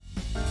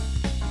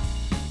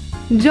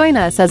Join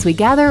us as we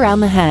gather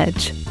around the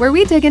Hedge, where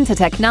we dig into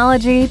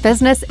technology,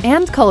 business,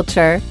 and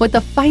culture with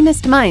the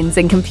finest minds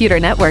in computer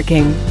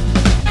networking.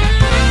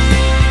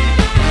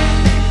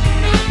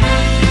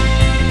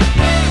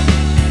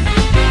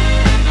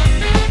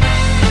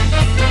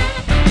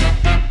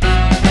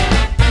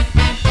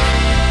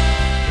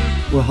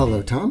 Well,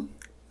 hello, Tom.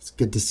 It's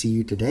good to see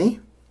you today.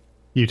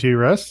 You too,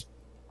 Russ.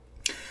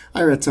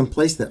 I read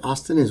someplace that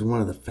Austin is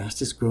one of the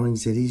fastest growing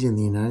cities in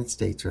the United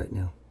States right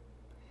now.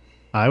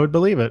 I would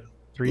believe it.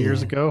 3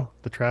 years ago,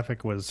 the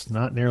traffic was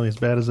not nearly as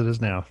bad as it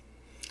is now.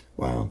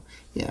 Wow.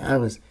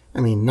 Yeah,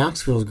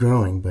 Knoxville's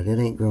growing, but it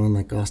ain't growing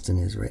like Austin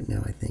is right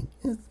now, I think.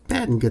 It's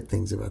bad and good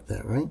things about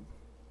that, right?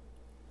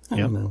 I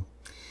don't know.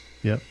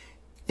 Yep.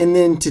 And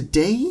then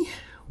today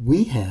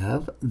we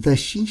have the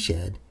She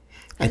Shed.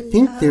 I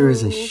think there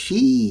is a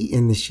she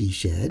in the She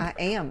Shed. I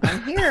am.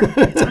 I'm here.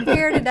 I'm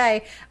here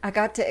today. I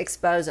got to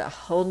expose a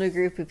whole new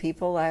group of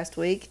people last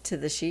week to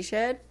the She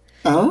Shed.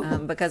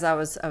 Because I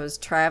was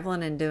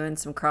traveling and doing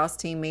some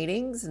cross-team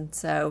meetings. And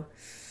so,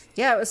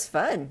 yeah, it was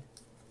fun.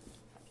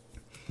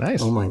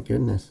 Nice. Oh, my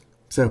goodness.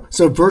 So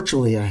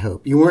virtually, I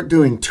hope. You weren't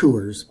doing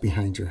tours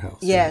behind your house.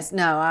 Yes. Right?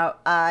 No,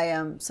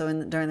 I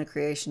during the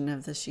creation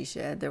of the She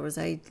Shed, there was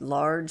a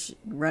large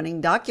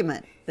running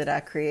document that I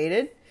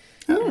created.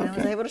 And I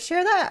was able to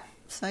share that.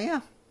 So,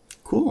 yeah.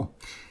 Cool.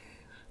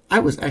 I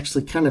was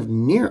actually kind of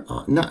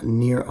not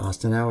near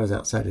Austin. I was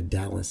outside of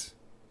Dallas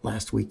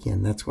last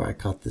weekend. That's where I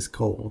caught this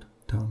cold,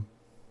 Tom.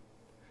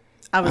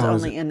 I was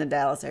only in the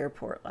Dallas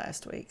airport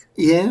last week.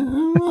 Yeah,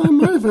 well, I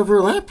might have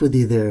overlapped with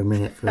you there a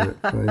minute for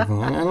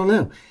Yvonne. I don't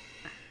know.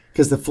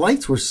 Because the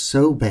flights were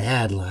so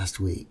bad last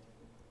week.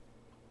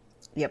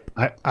 Yep.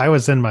 I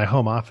was in my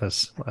home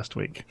office last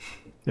week.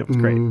 It was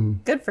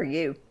great. Good for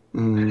you.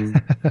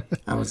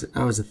 I was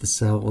at the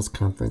sales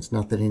conference.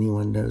 Not that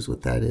anyone knows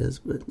what that is,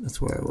 but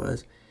that's where I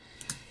was.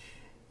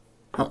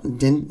 Out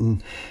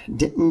in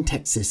Denton,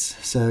 Texas.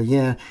 So,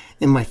 yeah.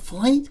 And my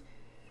flight,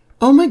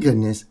 oh my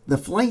goodness, the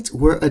flights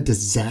were a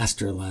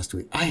disaster last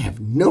week. I have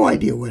no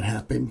idea what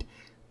happened.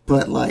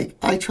 But,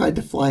 I tried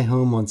to fly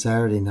home on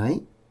Saturday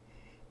night,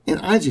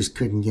 and I just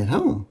couldn't get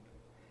home.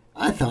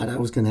 I thought I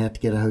was going to have to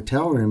get a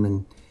hotel room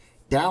in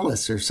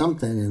Dallas or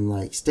something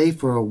and, stay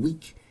for a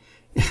week.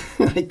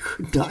 I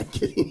could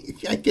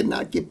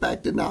not get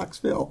back to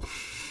Knoxville.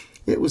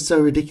 It was so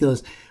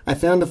ridiculous. I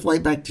found a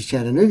flight back to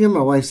Chattanooga.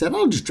 My wife said,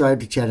 I'll just drive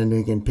to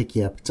Chattanooga and pick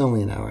you up. It's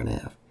only an hour and a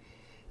half.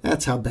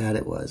 That's how bad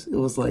it was. It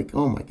was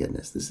oh my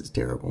goodness, this is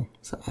terrible.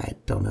 So I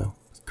don't know.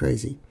 It's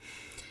crazy.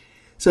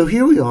 So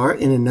here we are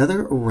in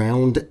another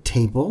round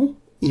table,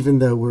 even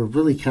though we're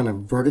really kind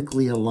of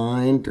vertically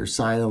aligned or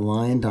side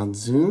aligned on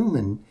Zoom.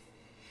 And,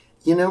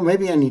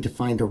 maybe I need to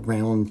find a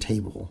round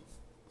table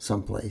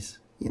someplace,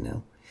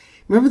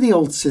 Remember the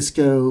old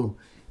Cisco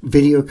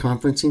video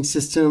conferencing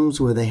systems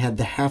where they had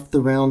half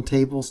the round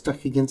table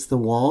stuck against the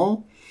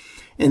wall,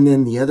 and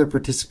then the other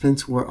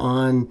participants were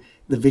on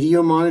the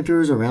video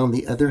monitors around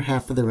the other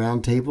half of the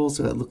round table,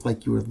 so it looked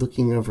like you were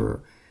looking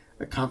over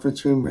a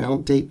conference room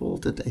round table?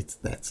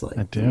 That's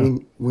I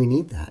do. We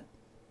need that.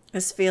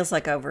 This feels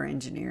like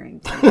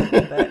over-engineering.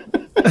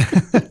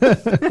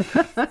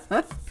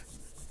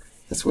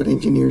 That's what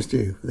engineers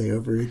do. They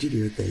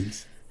over-engineer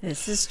things.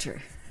 This is true.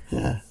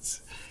 Yeah.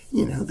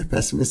 The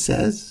pessimist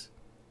says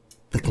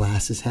the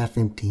glass is half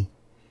empty.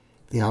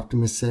 The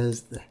optimist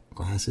says the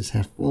glass is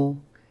half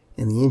full.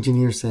 And the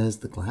engineer says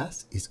the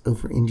glass is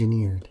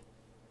over-engineered.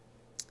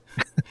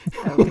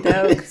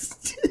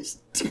 It's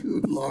just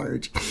too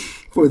large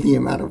for the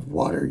amount of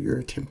water you're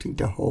attempting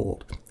to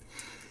hold.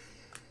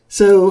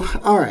 So,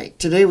 all right.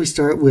 Today we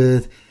start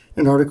with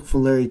an article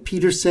from Larry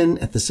Peterson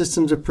at the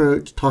Systems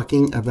Approach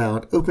talking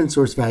about open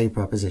source value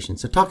proposition.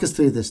 So talk us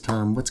through this,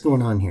 Tom. What's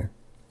going on here?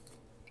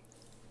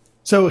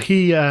 So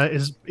he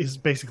is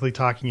basically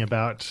talking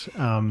about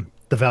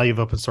the value of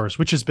open source,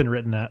 which has been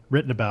written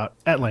about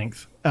at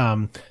length.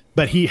 But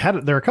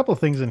there are a couple of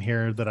things in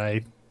here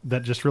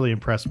that just really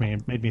impressed me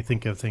and made me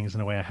think of things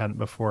in a way I hadn't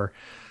before.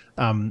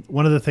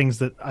 One of the things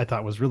that I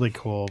thought was really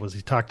cool was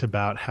he talked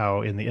about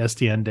how in the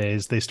SDN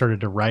days they started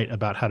to write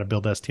about how to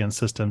build SDN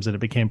systems, and it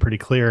became pretty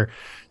clear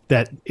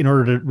that in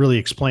order to really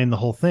explain the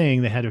whole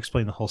thing, they had to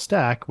explain the whole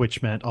stack,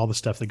 which meant all the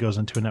stuff that goes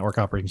into a network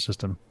operating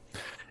system.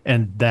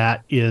 And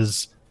that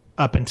is,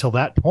 up until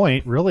that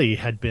point, really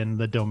had been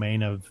the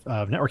domain of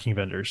networking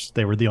vendors.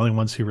 They were the only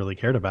ones who really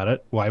cared about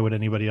it. Why would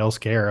anybody else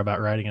care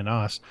about writing a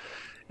NOS?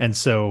 And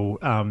so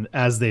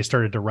as they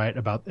started to write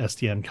about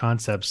SDN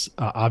concepts,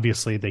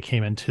 obviously they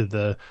came into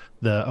the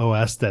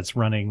OS that's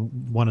running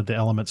one of the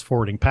elements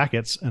forwarding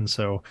packets. And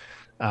so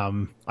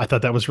I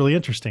thought that was really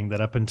interesting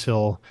that up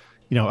until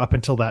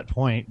that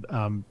point,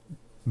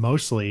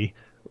 mostly,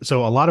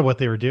 so a lot of what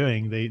they were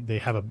doing,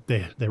 they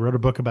wrote a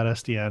book about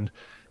SDN.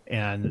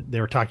 And they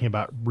were talking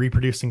about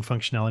reproducing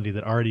functionality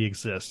that already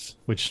exists,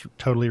 which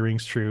totally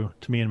rings true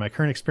to me in my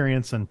current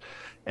experience.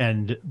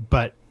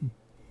 But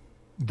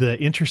the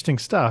interesting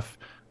stuff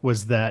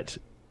was that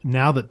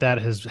now that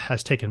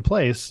has taken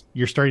place,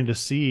 you're starting to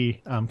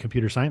see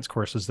computer science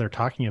courses. They're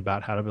talking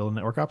about how to build a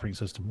network operating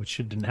system, which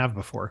you didn't have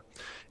before.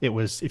 It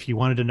was, if you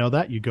wanted to know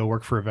that, you go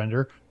work for a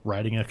vendor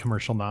writing a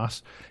commercial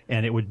NOS,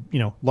 and it would,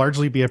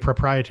 largely be a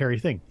proprietary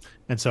thing.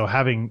 And so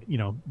having,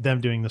 them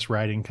doing this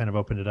writing kind of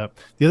opened it up.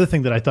 The other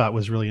thing that I thought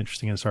was really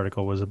interesting in this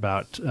article was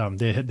about,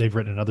 they've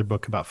written another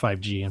book about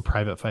 5G and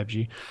private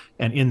 5G.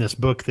 And in this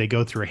book, they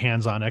go through a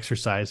hands-on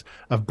exercise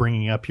of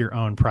bringing up your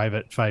own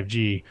private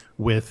 5G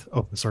with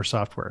open source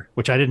software,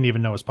 which I didn't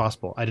even know was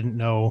possible. I didn't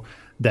know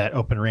that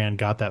Open RAN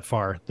got that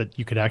far, that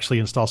you could actually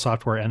install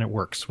software and it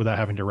works without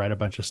having to write a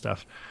bunch of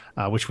stuff,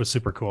 which was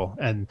super cool.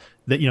 And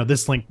that,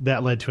 this link,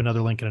 that led to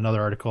another link in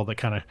another article that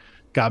kind of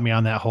got me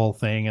on that whole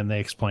thing. And they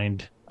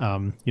explained,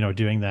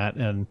 doing that.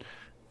 And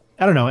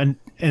I don't know.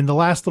 And the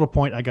last little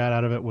point I got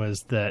out of it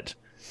was that,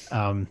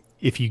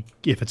 if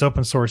it's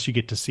open source, you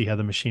get to see how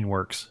the machine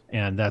works,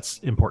 and that's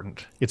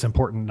important. It's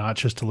important not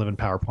just to live in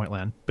PowerPoint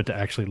land, but to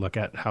actually look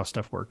at how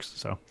stuff works.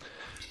 So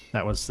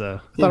that was, I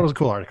thought it was a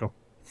cool article.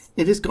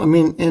 It is cool. I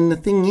mean, and the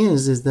thing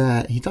is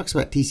that he talks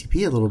about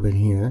TCP a little bit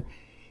here,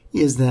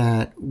 is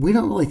that we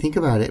don't really think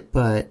about it,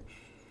 but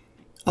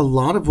a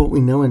lot of what we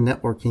know in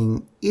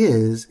networking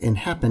is and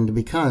happened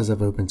because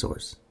of open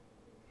source.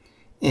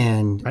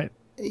 And right.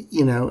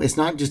 It's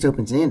not just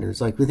open standards.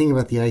 Like we think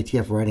about the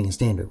IETF writing a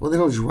standard. Well, they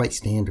don't just write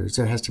standards.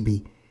 There has to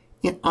be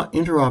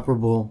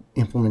interoperable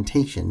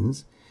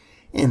implementations,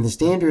 and the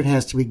standard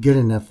has to be good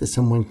enough that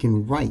someone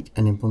can write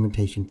an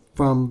implementation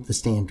from the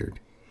standard.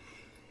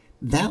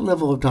 That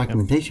level of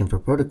documentation for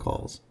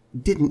protocols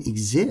didn't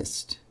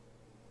exist.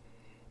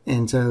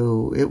 And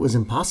so it was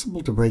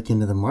impossible to break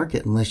into the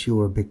market unless you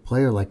were a big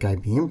player like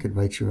IBM could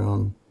write your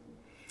own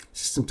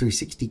System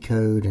 360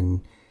 code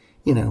and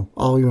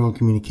all your own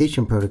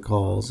communication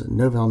protocols and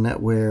Novell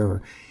NetWare.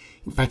 Or,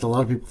 in fact, a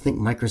lot of people think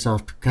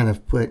Microsoft kind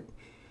of put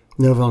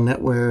Novell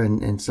NetWare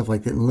and stuff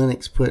like that, and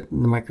Linux put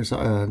the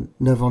Microsoft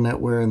Novell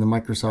NetWare and the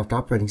Microsoft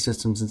operating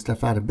systems and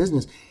stuff out of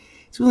business.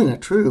 It's really not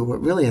true.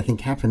 What really I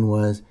think happened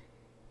was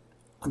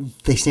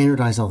they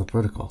standardized all the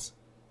protocols,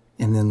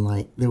 and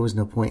then there was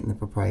no point in the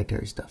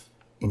proprietary stuff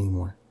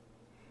anymore.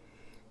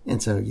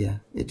 And so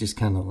it just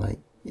kind of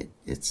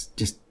it's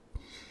just.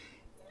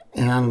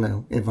 And I don't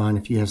know, Yvonne,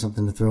 if you have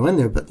something to throw in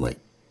there, but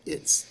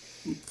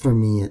for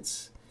me,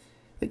 it's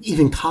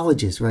even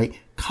colleges, right?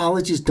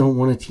 Colleges don't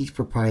want to teach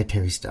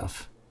proprietary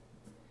stuff.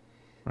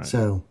 Right.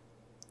 So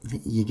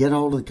you get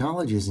all the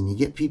colleges and you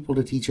get people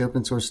to teach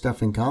open source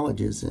stuff in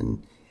colleges,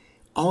 and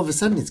all of a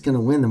sudden it's going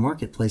to win the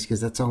marketplace because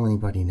that's all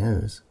anybody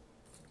knows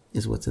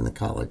is what's in the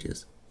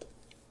colleges.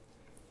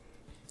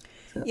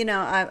 So.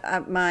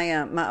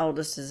 My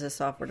oldest is a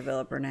software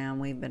developer now, and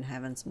we've been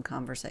having some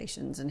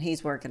conversations, and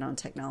he's working on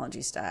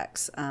technology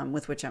stacks,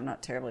 with which I'm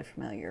not terribly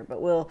familiar,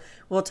 but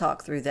we'll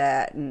talk through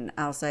that, and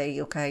I'll say,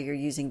 okay, you're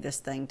using this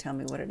thing, tell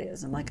me what it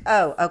is. I'm like,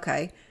 oh,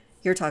 okay,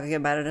 you're talking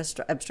about an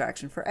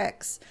abstraction for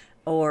X,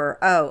 or,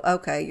 oh,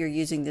 okay, you're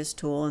using this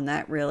tool, and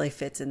that really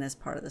fits in this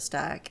part of the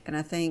stack. And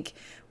I think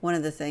one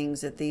of the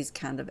things that these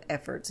kind of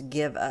efforts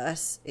give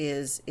us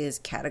is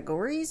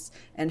categories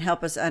and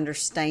help us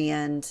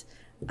understand,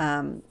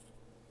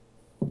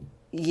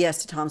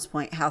 yes, to Tom's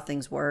point, how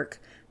things work,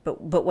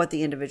 but what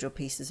the individual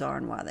pieces are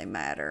and why they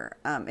matter.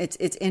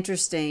 It's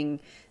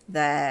interesting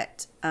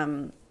that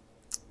that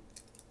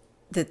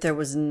there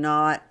was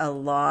not a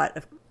lot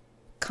of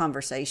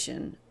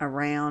conversation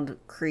around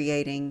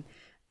creating,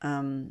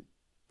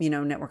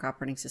 network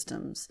operating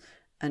systems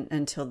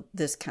until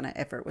this kind of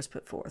effort was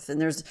put forth.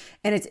 And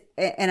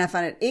I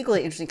find it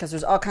equally interesting because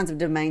there's all kinds of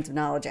domains of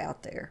knowledge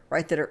out there,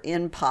 right, that are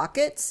in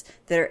pockets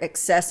that are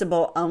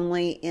accessible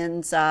only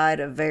inside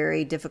of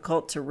very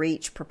difficult to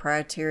reach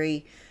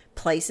proprietary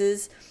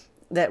places,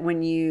 that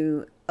when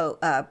you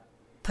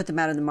put them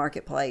out in the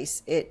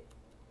marketplace, it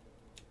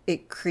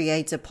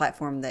creates a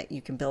platform that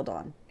you can build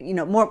on,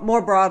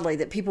 more broadly,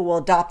 that people will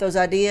adopt those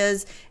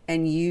ideas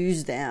and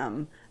use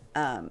them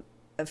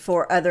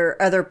for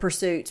other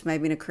pursuits,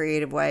 maybe in a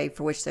creative way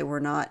for which they were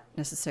not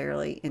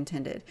necessarily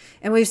intended.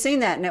 And we've seen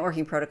that in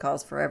networking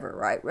protocols forever,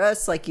 right,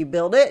 Russ? Like you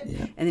build it,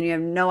 and then you have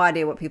no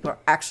idea what people are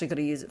actually going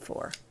to use it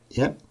for.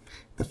 Yep.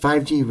 The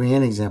 5G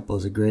RAN example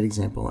is a great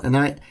example. And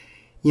I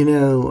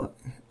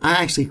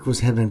actually, of course,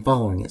 have been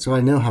following it, so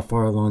I know how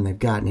far along they've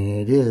gotten,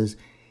 and it is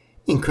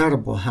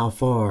incredible how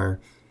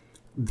far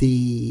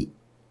the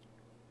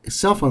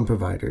cell phone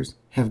providers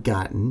have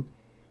gotten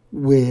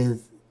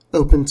with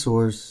open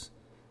source,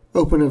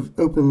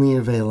 openly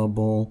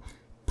available,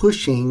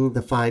 pushing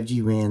the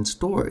 5G RAN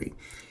story.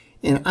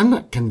 And I'm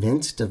not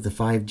convinced of the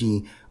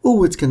 5G,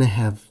 it's going to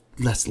have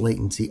less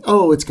latency.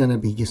 It's going to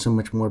be so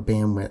much more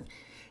bandwidth.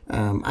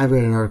 I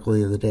read an article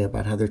the other day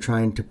about how they're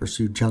trying to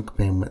pursue junk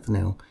bandwidth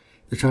now.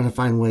 They're trying to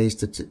find ways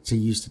to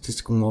use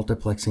statistical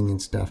multiplexing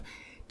and stuff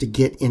to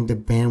get into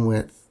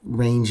bandwidth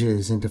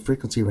ranges, into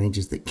frequency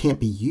ranges that can't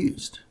be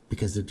used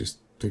because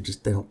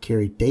they don't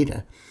carry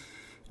data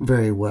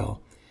very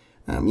well.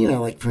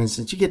 Like for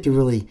instance, you get to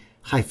really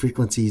high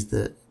frequencies,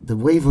 the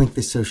wavelength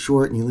is so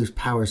short and you lose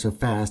power so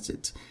fast.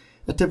 It's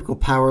a typical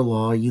power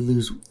law. You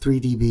lose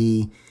 3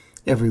 dB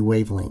every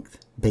wavelength,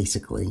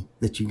 basically,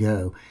 that you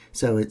go.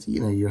 So it's,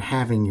 you're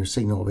having your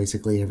signal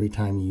basically every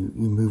time you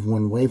move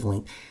one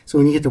wavelength. So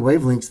when you get to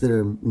wavelengths that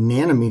are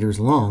nanometers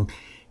long,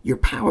 your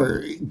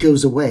power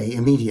goes away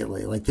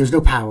immediately. Like there's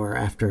no power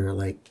after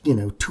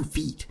 2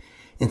 feet.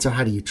 And so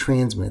how do you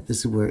transmit? This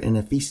is where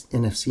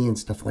NFC and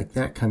stuff like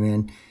that come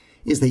in,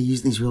 is they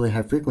use these really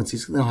high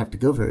frequencies, so they don't have to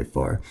go very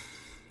far.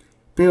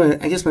 But anyway,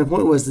 I guess my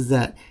point is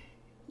that,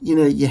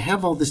 you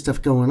have all this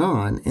stuff going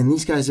on, and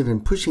these guys have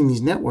been pushing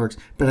these networks,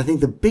 but I think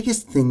the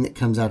biggest thing that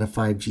comes out of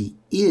 5G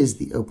is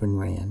the Open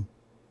RAN,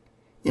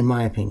 in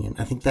my opinion.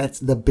 I think that's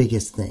the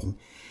biggest thing,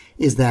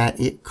 is that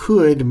it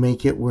could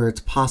make it where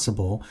it's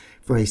possible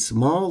for a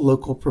small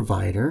local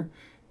provider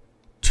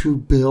to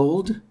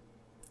build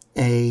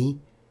a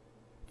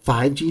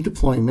 5G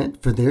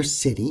deployment for their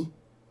city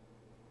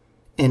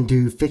and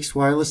do fixed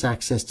wireless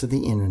access to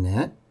the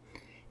internet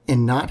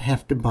and not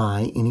have to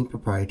buy any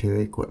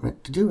proprietary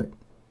equipment to do it.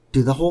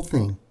 Do the whole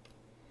thing.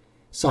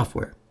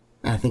 Software.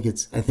 I think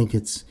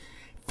it's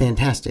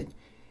fantastic.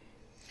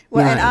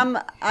 Well, and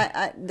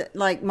I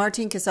like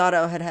Martin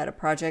Casado had a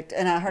project,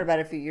 and I heard about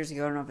it a few years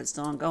ago. I don't know if it's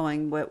still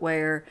ongoing, but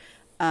where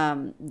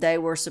they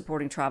were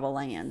supporting tribal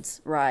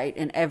lands, right?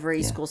 And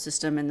every school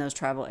system in those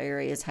tribal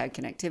areas had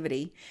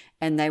connectivity,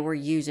 and they were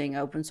using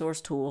open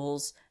source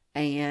tools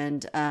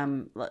and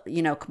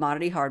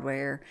commodity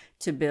hardware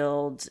to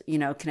build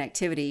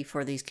connectivity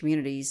for these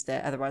communities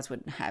that otherwise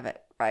wouldn't have it,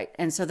 right?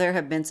 And so there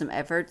have been some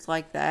efforts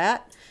like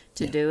that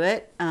to do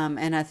it,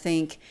 and I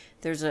think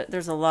there's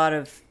a lot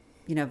of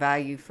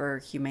value for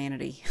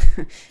humanity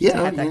to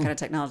have that kind of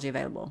technology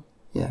available.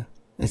 Yeah,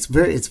 it's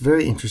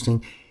very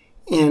interesting,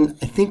 and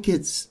I think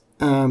it's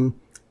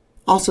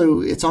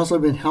also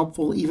been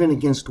helpful even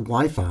against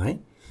Wi-Fi,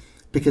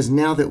 because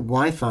now that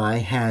Wi-Fi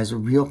has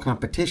real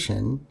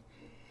competition,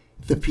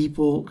 the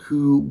people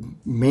who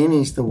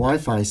manage the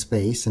Wi-Fi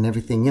space and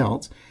everything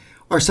else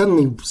are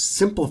suddenly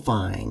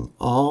simplifying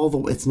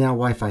it's now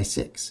Wi-Fi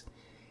 6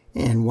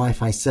 and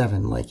Wi-Fi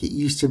 7. Like it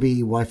used to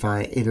be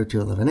Wi-Fi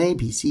 802.11a,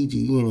 B, C, G,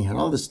 E, and you had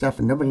all this stuff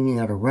and nobody knew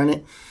how to run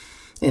it.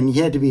 And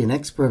you had to be an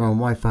expert on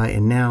Wi-Fi,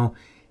 and now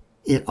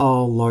it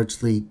all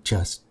largely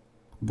just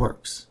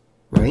works,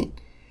 right?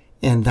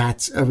 And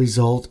that's a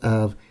result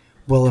of,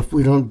 well, if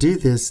we don't do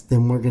this,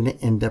 then we're going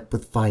to end up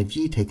with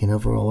 5G taking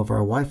over all of our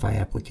Wi-Fi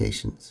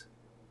applications.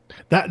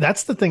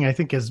 That's the thing I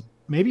think is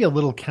maybe a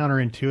little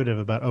counterintuitive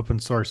about open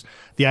source.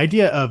 The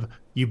idea of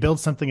you build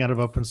something out of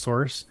open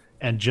source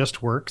and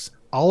just works.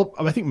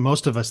 I think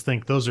most of us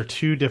think those are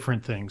two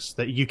different things,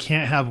 that you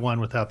can't have one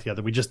without the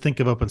other. We just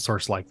think of open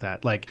source like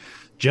that. Like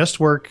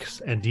just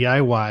works and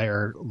DIY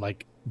are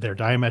like they're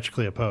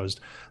diametrically opposed.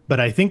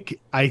 But I think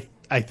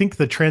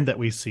the trend that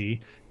we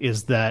see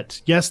is that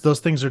yes,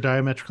 those things are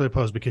diametrically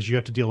opposed because you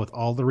have to deal with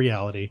all the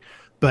reality.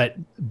 But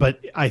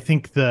I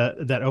think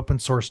that open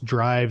source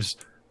drives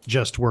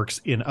just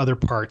works in other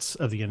parts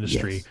of the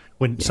industry. Yes.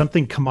 When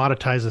something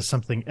commoditizes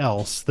something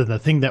else, then the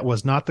thing that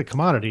was not the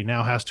commodity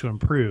now has to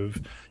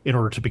improve in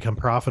order to become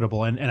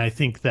profitable. And I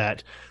think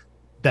that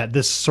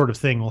this sort of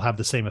thing will have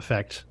the same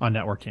effect on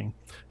networking.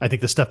 I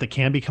think the stuff that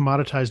can be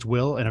commoditized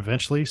will, and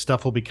eventually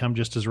stuff will become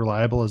just as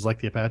reliable as like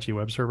the Apache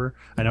web server.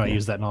 I know I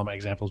use that in all my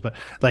examples,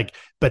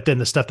 but then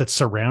the stuff that's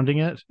surrounding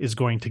it is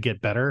going to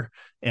get better.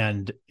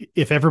 And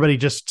if everybody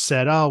just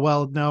said, oh,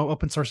 well, no,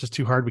 open source is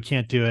too hard, we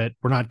can't do it,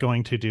 we're not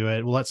going to do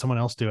it, we'll let someone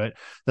else do it,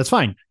 that's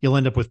fine. You'll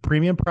end up with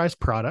premium price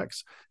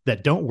products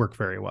that don't work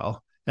very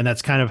well. And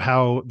that's kind of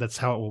how it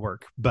will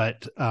work.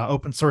 But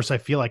open source, I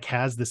feel like,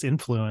 has this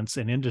influence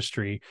in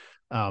industry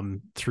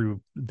through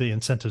the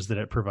incentives that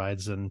it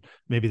provides, and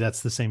maybe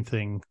that's the same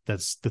thing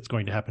that's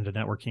going to happen to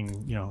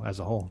networking, as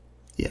a whole.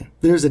 Yeah,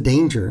 there's a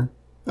danger,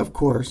 of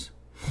course,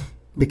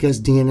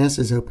 because DNS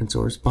is open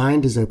source,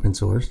 bind is open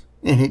source,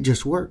 and it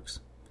just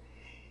works.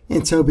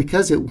 And so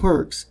because it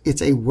works,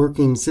 it's a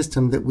working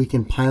system that we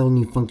can pile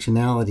new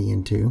functionality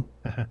into.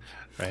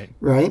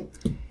 Right.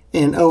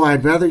 And,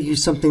 I'd rather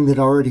use something that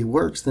already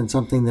works than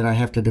something that I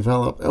have to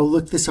develop. Oh,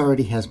 look, this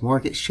already has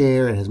market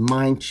share, it has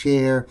mind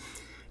share,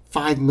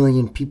 5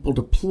 million people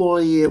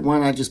deploy it, why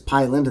not just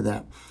pile into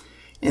that?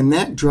 And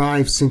that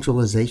drives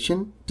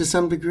centralization to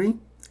some degree,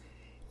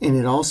 and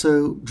it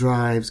also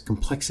drives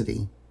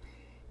complexity,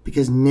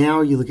 because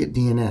now you look at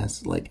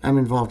DNS. Like, I'm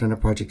involved in a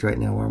project right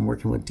now where I'm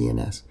working with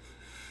DNS,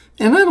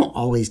 and I don't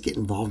always get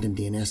involved in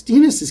DNS.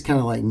 DNS is kind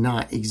of like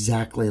not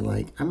exactly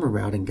like, I'm a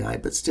routing guy,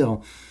 but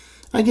still,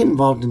 I get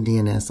involved in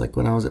DNS. Like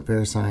when I was at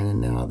VeriSign,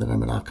 and now that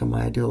I'm at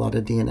Akamai, I do a lot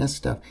of DNS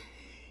stuff.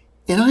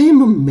 And I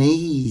am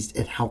amazed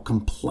at how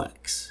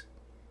complex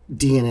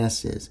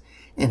DNS is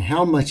and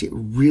how much it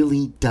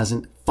really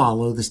doesn't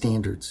follow the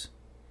standards.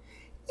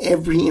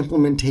 Every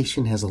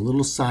implementation has a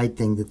little side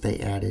thing that they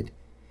added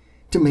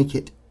to make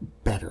it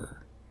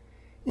better.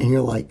 And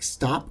you're like,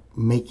 stop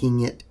making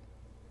it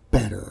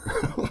better.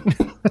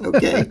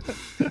 Okay?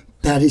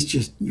 That is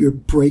just, you're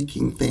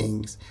breaking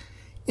things.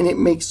 And it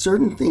makes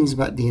certain things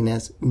about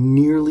DNS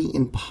nearly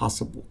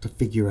impossible to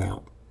figure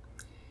out.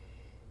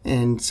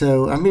 And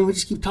so, we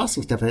just keep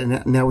tossing stuff at it.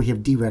 And now we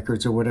have D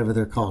records or whatever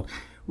they're called.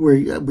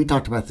 where we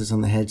talked about this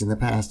on the Hedge in the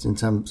past in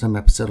some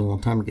episode a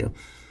long time ago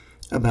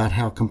about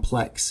how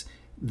complex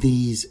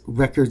these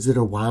records that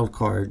are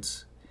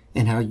wildcards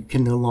and how you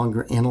can no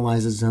longer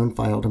analyze a zone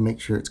file to make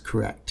sure it's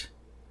correct.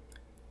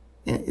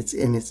 And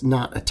it's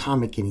not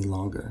atomic any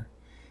longer.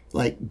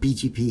 Like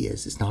BGP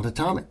is. It's not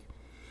atomic.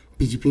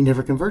 BGP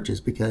never converges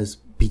because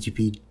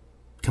BGP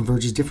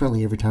converges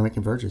differently every time it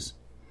converges.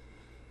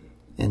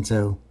 And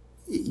so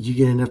you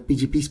get enough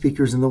BGP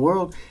speakers in the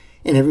world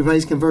and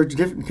everybody's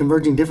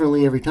converging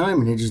differently every time,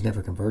 and it just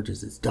never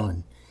converges. It's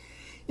done.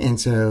 And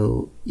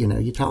so,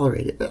 you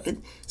tolerate it.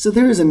 So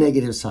there is a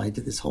negative side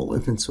to this whole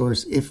open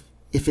source if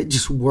it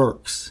just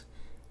works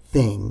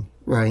thing,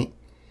 right?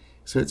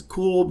 So it's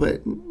cool,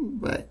 but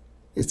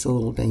it's a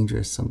little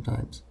dangerous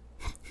sometimes.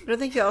 But I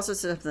think you also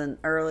said something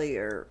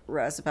earlier,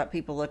 Russ, about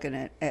people looking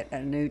at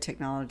a new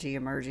technology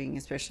emerging,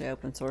 especially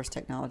open source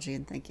technology,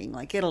 and thinking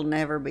like it'll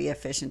never be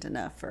efficient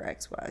enough for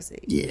XYZ.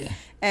 Yeah.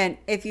 And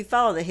if you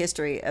follow the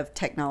history of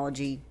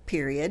technology,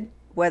 period,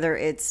 whether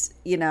it's,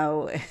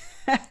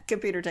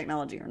 computer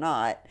technology or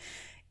not,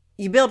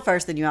 you build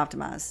first, then you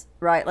optimize,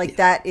 right? Like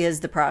that is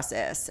the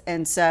process.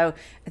 And so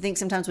I think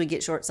sometimes we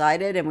get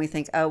short-sighted and we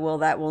think, oh, well,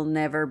 that will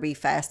never be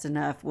fast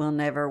enough. Will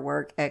never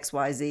work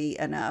XYZ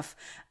enough.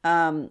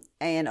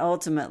 And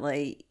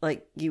ultimately,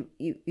 like you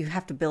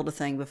have to build a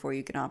thing before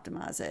you can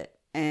optimize it.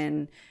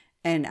 And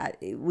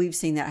we've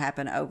seen that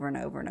happen over and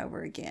over and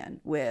over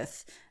again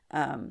with,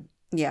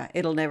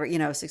 it'll never,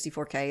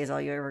 64K is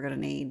all you're ever going to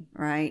need,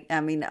 right?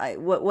 I mean,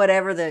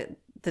 whatever the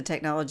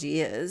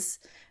technology is,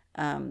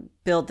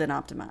 build then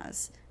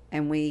optimize.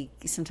 And we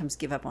sometimes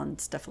give up on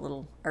stuff a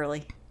little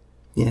early.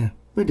 Yeah,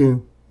 we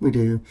do.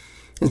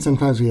 And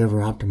sometimes we over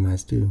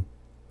optimize too,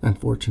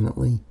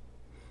 unfortunately.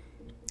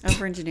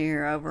 Over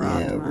engineer, over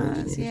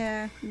optimize.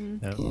 Yeah.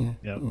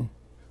 Yep.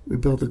 We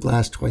build a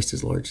glass twice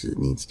as large as it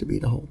needs to be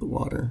to hold the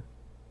water.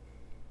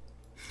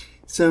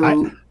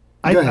 So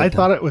I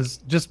thought it was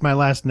just my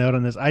last note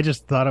on this. I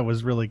just thought it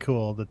was really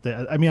cool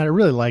that I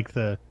really like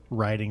the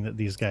writing that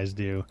these guys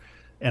do.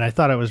 And I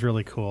thought it was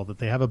really cool that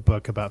they have a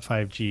book about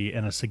 5G,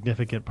 and a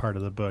significant part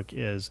of the book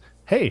is,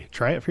 hey,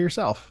 try it for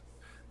yourself.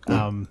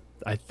 Yeah.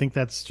 I think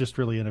that's just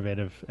really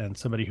innovative, and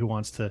somebody who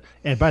wants to,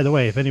 and by the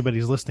way, if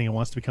anybody's listening and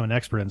wants to become an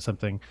expert in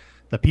something,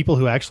 the people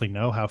who actually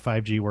know how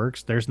 5G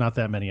works, there's not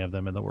that many of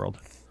them in the world.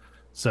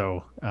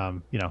 So,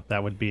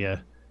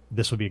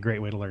 this would be a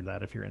great way to learn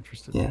that if you're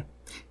interested. Yeah.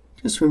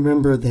 Just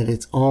remember that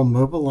it's all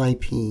mobile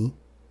IP,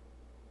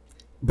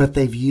 but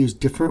they've used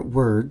different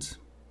words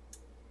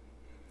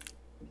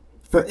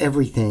for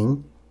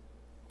everything.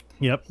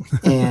 Yep.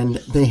 And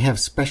they have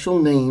special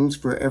names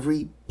for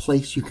every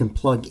place you can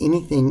plug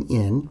anything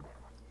in,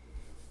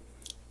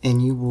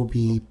 and you will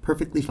be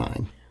perfectly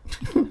fine.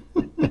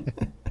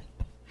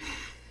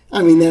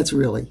 I mean, that's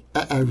really,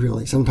 I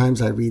really, sometimes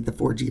I read the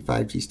 4G,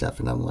 5G stuff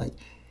and I'm like,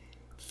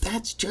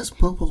 that's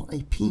just mobile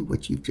IP,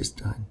 what you've just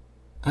done.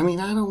 I mean,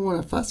 I don't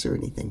want to fuss or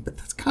anything, but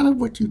that's kind of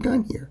what you've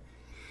done here.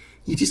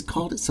 You just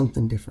called it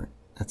something different.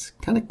 That's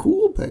kind of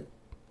cool, but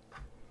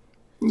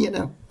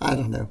I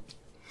don't know.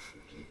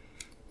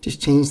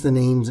 Just change the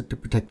names to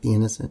protect the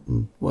innocent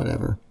and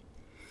whatever.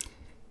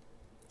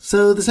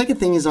 So the second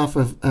thing is off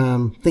of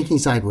Thinking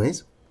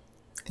Sideways.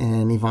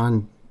 And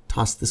Yvonne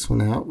tossed this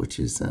one out, which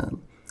is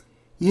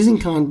using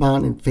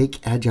Kanban in fake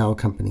Agile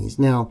companies.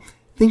 Now,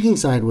 Thinking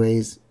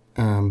Sideways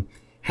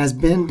has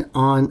been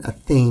on a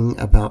thing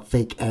about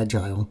fake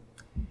Agile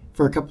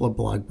for a couple of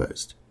blog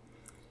posts,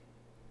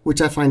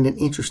 which I find an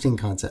interesting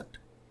concept.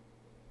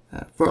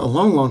 For a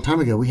long, long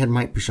time ago, we had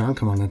Mike Bouchon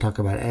come on and talk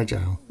about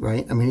Agile,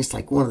 right? I mean, it's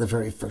like one of the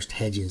very first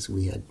hedges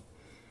we had.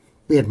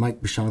 We had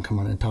Mike Bouchon come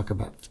on and talk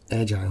about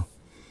Agile.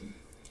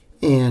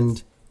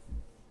 And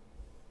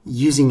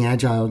using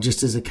Agile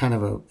just as a kind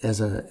of as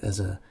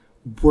a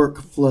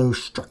workflow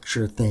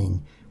structure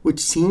thing, which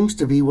seems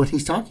to be what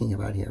he's talking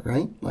about here,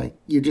 right? Like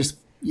you're just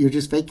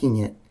faking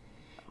it.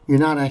 You're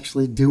not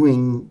actually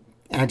doing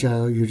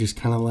Agile. You're just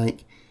kind of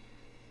like,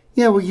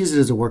 yeah, we'll use it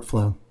as a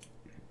workflow.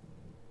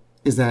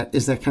 Is that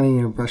kind of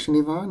your impression,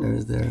 Yvonne, or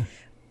is there?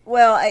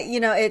 Well,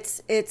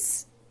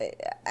 it's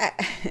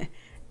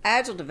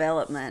Agile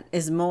development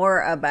is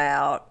more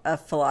about a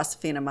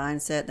philosophy and a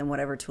mindset than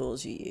whatever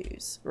tools you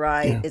use,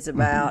 right? Yeah. It's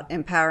about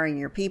empowering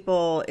your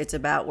people. It's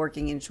about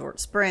working in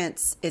short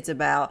sprints. It's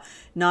about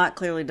not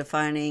clearly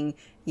defining,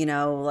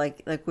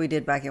 like we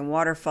did back in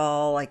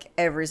Waterfall, like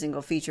every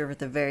single feature at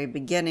the very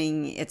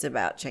beginning. It's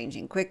about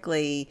changing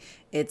quickly.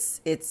 It's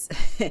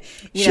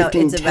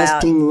shifting, it's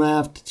testing about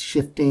left,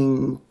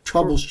 shifting,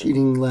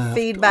 troubleshooting left,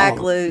 feedback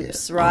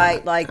loops,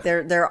 right? Like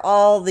there are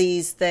all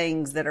these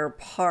things that are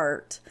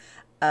part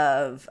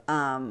of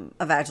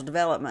Agile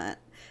development.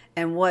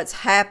 And what's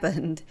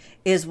happened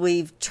is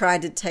we've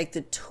tried to take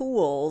the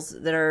tools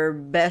that are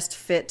best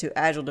fit to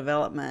Agile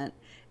development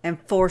and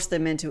force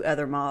them into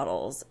other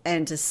models,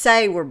 and to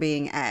say we're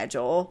being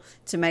Agile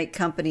to make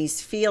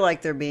companies feel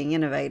like they're being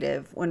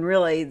innovative when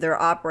really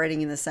they're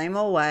operating in the same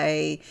old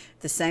way,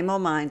 the same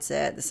old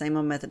mindset, the same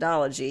old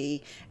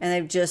methodology, and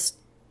they've just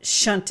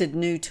shunted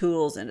new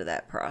tools into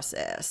that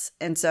process.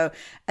 And so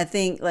I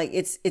think like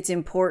it's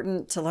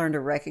important to learn to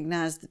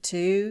recognize the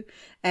two.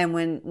 And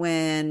when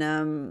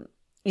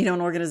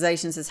an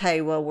organization says,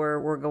 hey, well,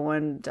 we're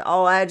going to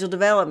all agile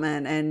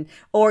development,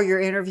 or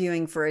you're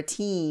interviewing for a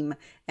team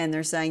and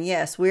they're saying,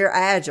 yes, we're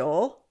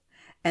agile.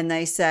 And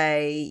they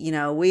say,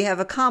 we have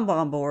a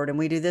Kanban board and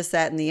we do this,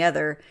 that, and the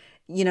other,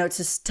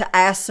 to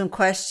ask some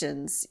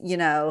questions,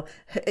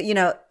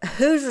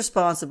 who's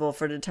responsible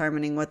for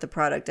determining what the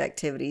product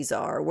activities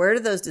are? Where do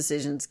those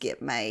decisions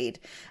get made?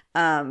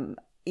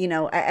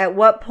 At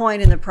what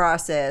point in the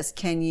process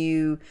can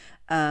you,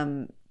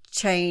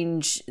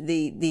 change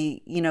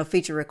the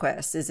feature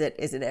requests? Is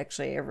it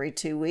actually every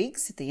 2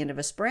 weeks at the end of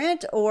a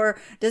sprint, or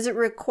does it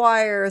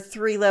require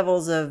 3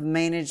 levels of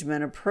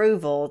management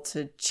approval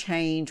to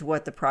change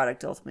what the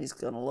product ultimately is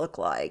going to look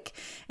like?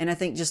 And I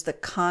think just the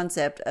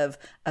concept of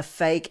a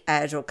fake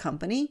agile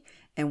company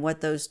and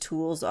what those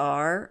tools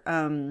are,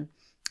 and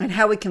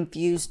how we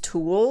confuse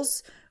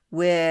tools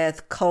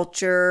with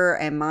culture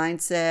and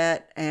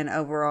mindset and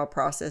overall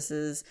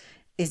processes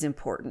is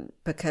important,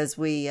 because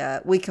we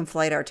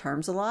conflate our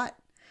terms a lot.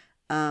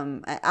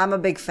 I'm a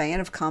big fan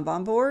of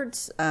Kanban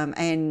boards,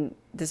 and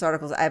this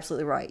article is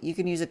absolutely right. You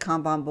can use a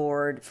Kanban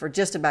board for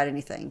just about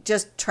anything,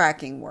 just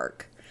tracking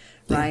work,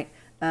 right?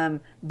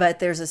 But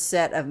there's a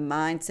set of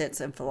mindsets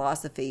and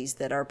philosophies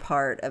that are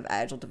part of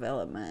agile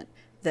development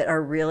that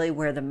are really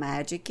where the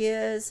magic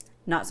is,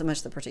 not so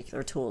much the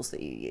particular tools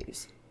that you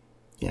use.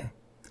 Yeah.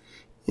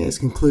 As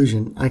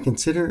conclusion, I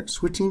consider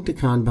switching to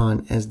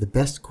Kanban as the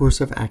best course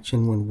of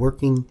action when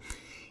working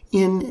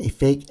in a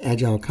fake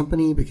agile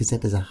company, because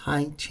it has a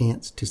high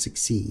chance to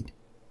succeed.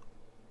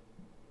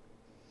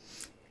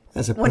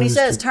 When he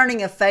says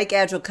turning a fake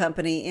agile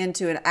company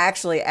into an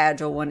actually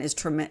agile one is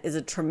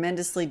a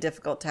tremendously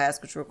difficult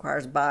task, which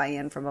requires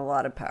buy-in from a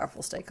lot of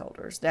powerful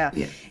stakeholders. Now,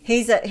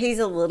 he's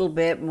a little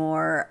bit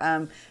more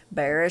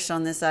bearish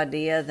on this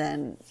idea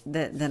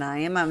than I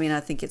am. I mean,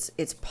 I think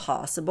it's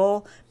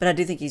possible, but I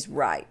do think he's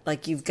right.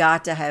 Like, you've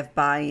got to have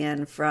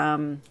buy-in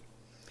from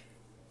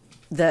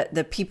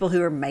the people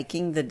who are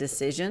making the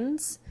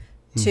decisions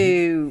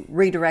to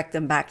redirect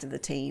them back to the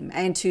team,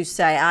 and to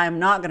say, I'm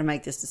not going to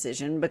make this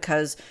decision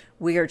because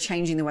we are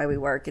changing the way we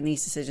work and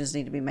these decisions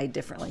need to be made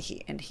differently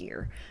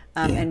here.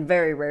 And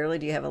very rarely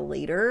do you have a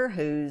leader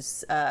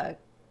who's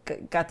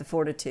got the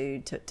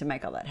fortitude to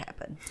make all that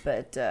happen.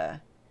 But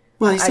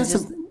he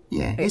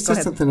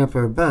says something up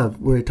or above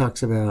where he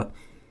talks about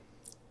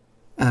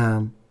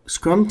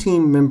Scrum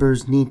team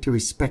members need to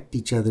respect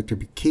each other to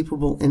be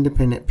capable,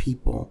 independent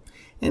people,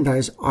 and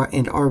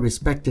are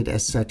respected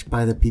as such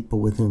by the people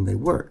with whom they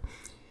work.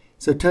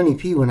 So Tony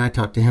P., when I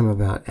talked to him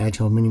about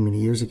Agile many, many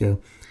years ago,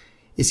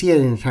 he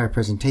had an entire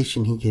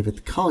presentation he gave at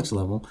the college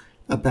level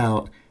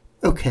about,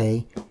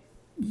 okay,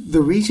 the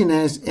reason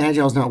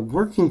Agile is not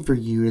working for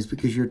you is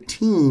because your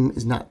team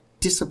is not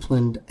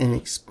disciplined and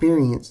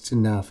experienced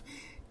enough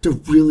to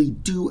really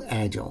do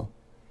Agile.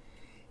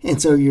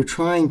 And so you're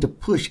trying to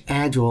push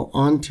Agile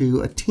onto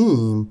a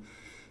team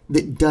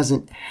that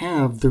doesn't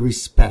have the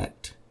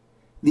respect,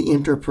 the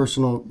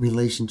interpersonal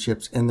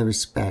relationships and the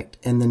respect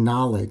and the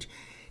knowledge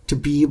to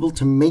be able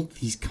to make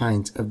these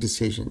kinds of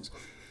decisions.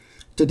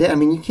 Today, I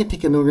mean, you can't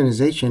take an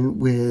organization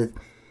with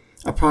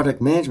a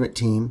product management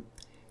team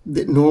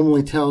that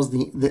normally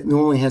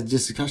has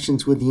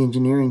discussions with the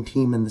engineering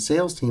team and the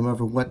sales team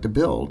over what to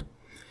build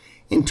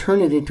and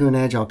turn it into an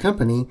agile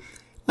company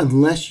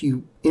unless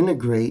you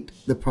integrate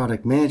the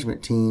product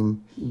management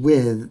team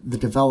with the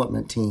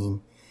development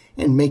team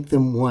and make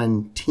them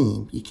one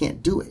team. You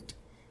can't do it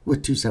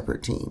with 2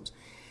 separate teams.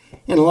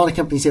 And a lot of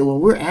companies say, well,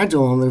 we're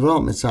agile on the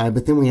development side,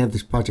 but then we have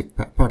this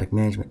product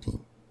management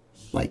team.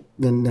 Like,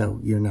 then no,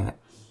 you're not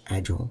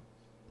agile.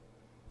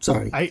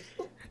 Sorry.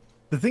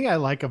 The thing I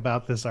like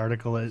about this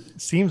article,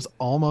 it seems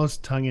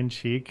almost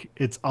tongue-in-cheek.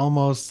 It's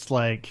almost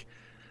like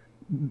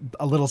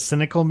a little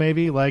cynical,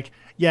 maybe. Like,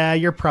 yeah,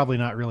 you're probably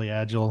not really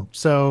agile.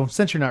 So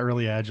since you're not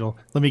really agile,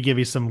 let me give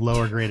you some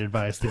lower grade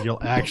advice that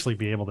you'll actually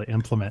be able to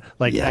implement.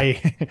 Like,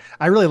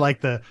 I really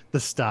like the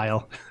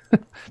style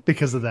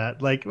because of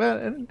that. Like,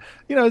 well,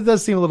 it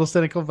does seem a little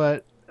cynical,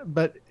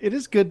 but it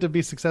is good to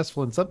be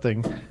successful in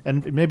something.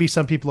 And maybe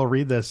some people will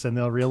read this and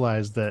they'll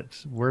realize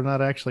that we're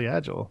not actually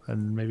agile,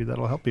 and maybe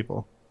that'll help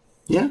people.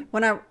 Yeah.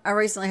 When I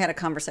recently had a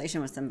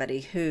conversation with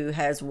somebody who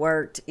has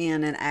worked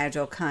in an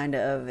agile kind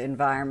of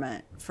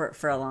environment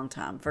for a long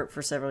time,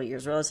 for several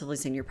years, relatively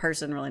senior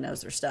person, really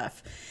knows their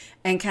stuff,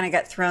 and kind of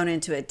got thrown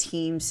into a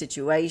team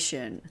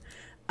situation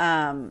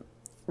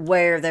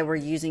where they were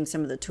using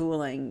some of the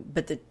tooling,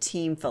 but the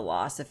team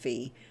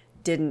philosophy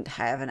didn't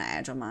have an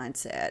agile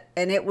mindset.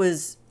 And it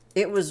was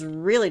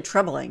really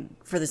troubling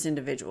for this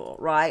individual,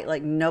 right?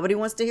 Like, nobody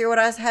wants to hear what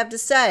I have to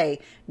say.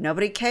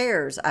 Nobody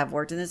cares. I've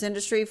worked in this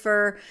industry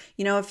for,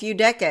 a few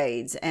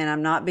decades, and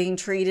I'm not being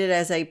treated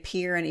as a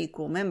peer and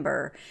equal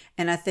member.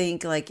 And I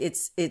think like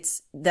it's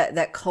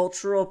that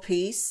cultural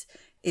piece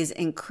is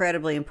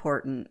incredibly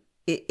important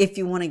if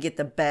you want to get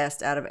the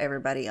best out of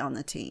everybody on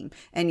the team.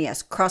 And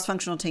yes,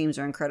 cross-functional teams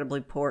are incredibly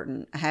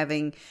important,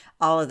 having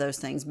all of those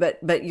things.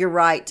 But you're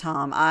right,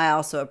 Tom. I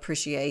also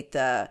appreciate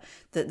the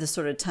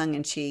sort of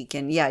tongue-in-cheek.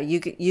 And yeah, you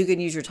can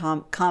use your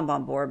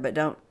Kanban board, but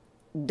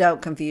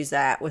don't confuse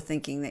that with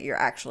thinking that you're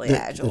actually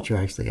agile. That you're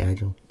actually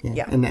agile.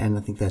 Yeah. And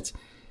I think that's,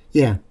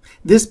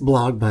 This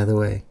blog, by the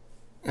way,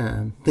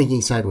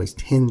 Thinking Sideways,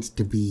 tends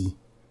to be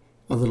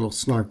a little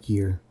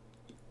snarkier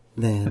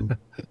than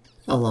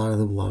a lot of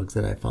the blogs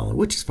that I follow,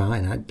 which is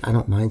fine. I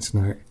don't mind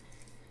snark.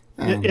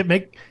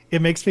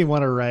 It makes me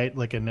want to write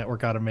like a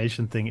network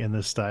automation thing in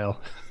this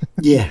style.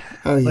 Yeah.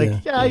 Oh,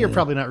 you're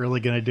probably not really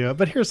going to do it,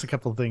 but here's a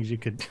couple of things you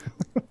could.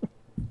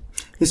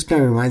 This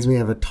kind of reminds me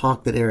of a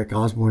talk that Eric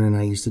Osborne and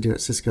I used to do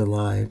at Cisco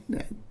Live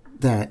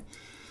that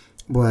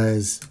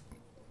was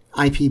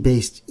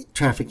IP-based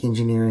traffic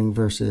engineering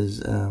versus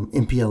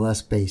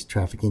MPLS-based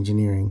traffic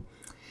engineering.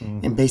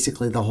 Mm-hmm. And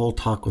basically the whole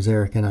talk was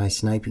Eric and I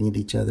sniping at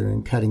each other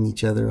and cutting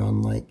each other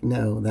on like,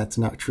 no, that's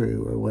not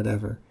true or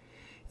whatever.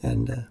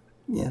 And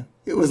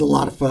it was a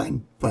lot of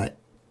fun. But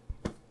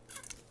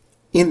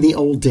in the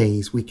old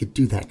days, we could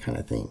do that kind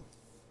of thing.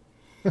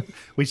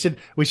 We should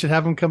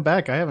have him come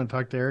back. I haven't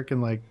talked to Eric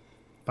in like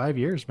 5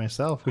 years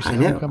myself. We should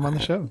have him come on the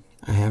show.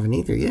 I haven't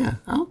either. Yeah.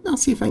 I'll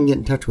see if I can get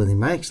in touch with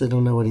him. I actually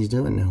don't know what he's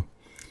doing now.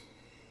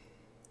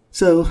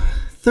 So,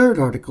 third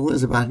article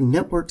is about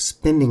network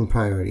spending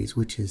priorities,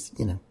 which is,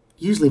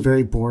 usually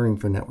very boring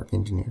for network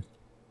engineers.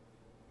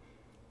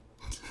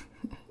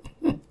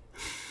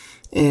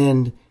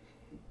 And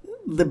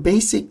the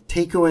basic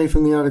takeaway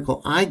from the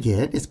article I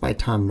get, it's by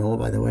Tom Knoll,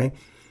 by the way,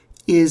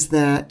 is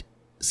that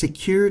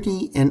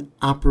security and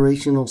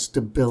operational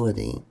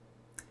stability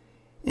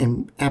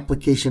and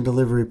application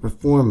delivery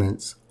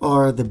performance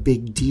are the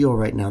big deal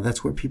right now.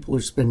 That's where people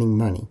are spending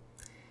money.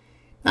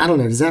 I don't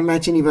know. Does that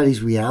match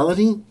anybody's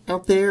reality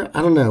out there?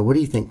 I don't know. What do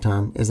you think,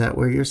 Tom? Is that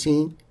where you're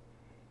seeing?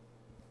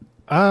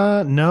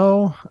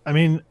 No. I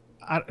mean,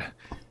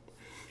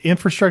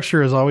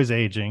 infrastructure is always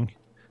aging.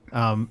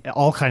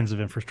 All kinds of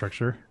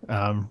infrastructure.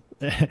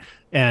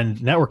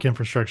 And network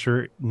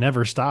infrastructure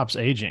never stops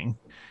aging.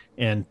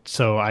 And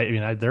so,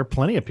 there are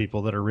plenty of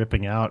people that are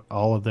ripping out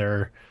all of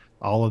their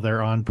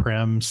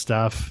on-prem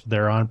stuff,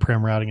 their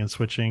on-prem routing and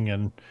switching,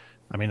 and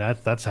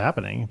that's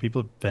happening.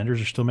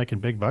 Vendors are still making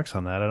big bucks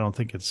on that. I don't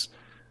think that's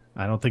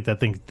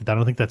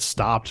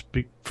stopped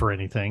for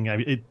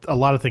anything. A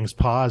lot of things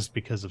paused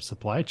because of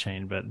supply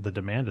chain, but the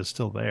demand is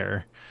still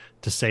there.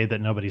 To say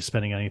that nobody's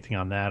spending anything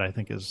on that, I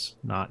think is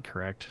not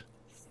correct.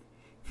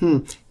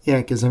 Yeah,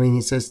 because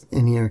he says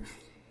in here,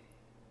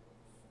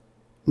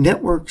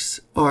 network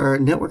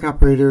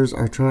operators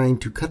are trying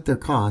to cut their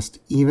cost,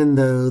 even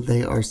though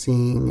they are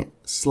seeing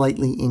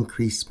slightly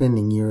increased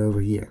spending year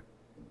over year.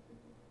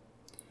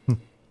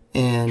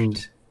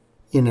 And,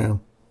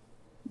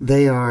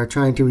 they are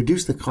trying to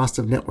reduce the cost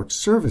of network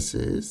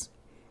services,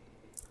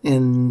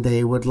 and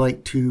they would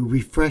like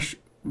to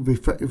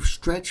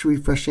stretch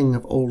refreshing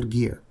of old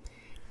gear.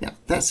 Now,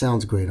 that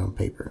sounds great on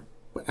paper,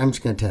 but I'm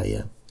just going to tell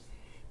you,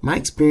 my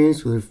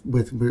experience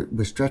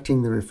with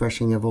stretching the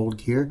refreshing of old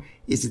gear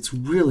is it's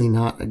really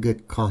not a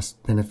good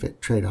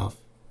cost-benefit trade-off.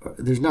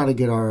 There's not a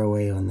good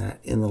ROA on that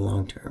in the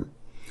long term.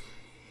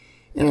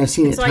 And I've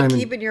seen it's like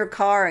keeping your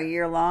car a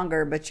year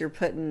longer, but you're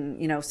putting,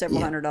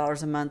 several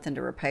 $100s a month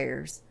into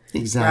repairs.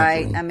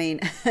 Exactly. Right?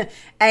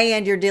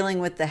 And you're dealing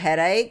with the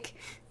headache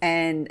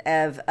and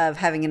of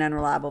having an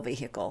unreliable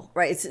vehicle.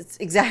 Right?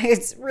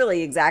 It's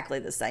really exactly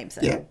the same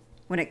thing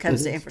when it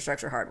comes to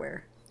infrastructure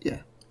hardware.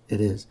 Yeah,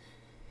 it is.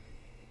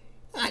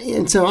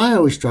 And so I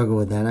always struggle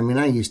with that.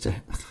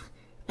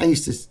 I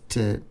used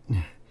to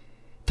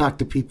talk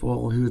to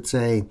people who would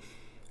say,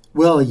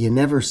 well, you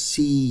never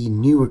see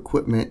new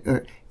equipment,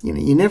 or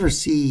you never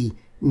see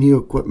new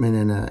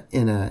equipment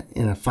in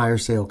a fire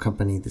sale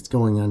company that's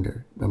going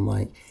under. I'm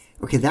like,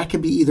 okay, that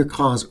could be either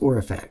cause or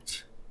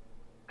effect.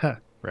 Huh,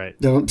 right.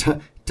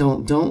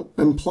 Don't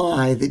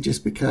imply that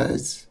just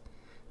because,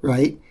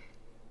 right?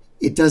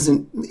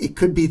 It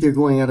could be they're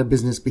going out of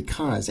business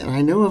because, and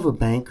I know of a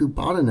bank who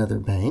bought another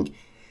bank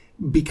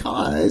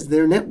because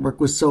their network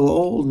was so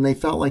old and they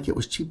felt like it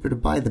was cheaper to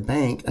buy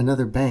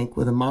another bank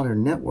with a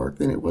modern network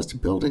than it was to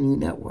build a new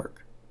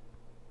network.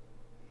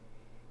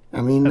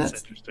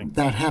 That's interesting.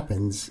 That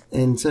happens.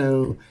 And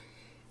so,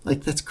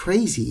 that's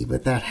crazy,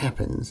 but that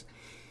happens.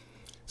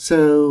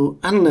 So,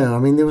 I don't know.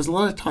 There was a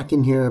lot of talk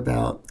in here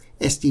about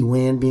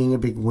SD-WAN being a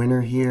big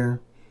winner here.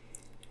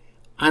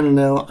 I don't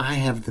know. I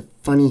have the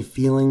funny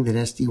feeling that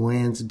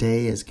SD-WAN's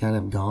day is kind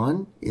of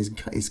gone,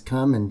 is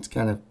come and it's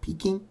kind of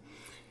peaking.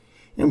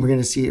 And we're going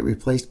to see it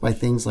replaced by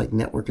things like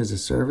network as a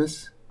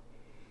service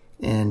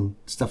and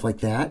stuff like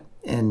that.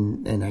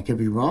 And I could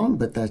be wrong,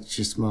 but that's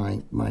just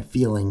my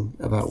feeling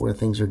about where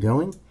things are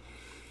going.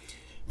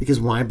 Because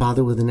why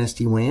bother with an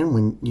SD-WAN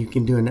when you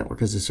can do a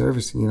network as a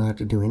service and you don't have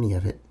to do any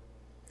of it?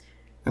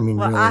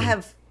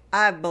 Really.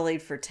 I've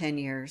believed for 10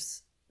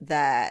 years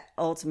that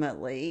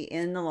ultimately,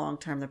 in the long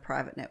term, the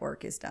private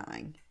network is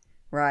dying.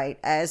 right?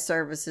 As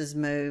services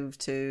move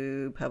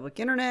to public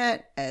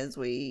internet, as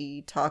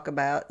we talk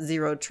about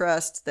zero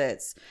trust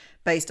that's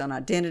based on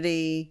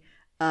identity,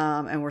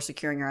 and we're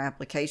securing our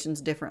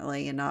applications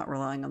differently and not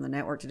relying on the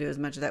network to do as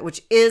much of that,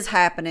 which is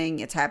happening.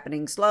 It's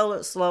happening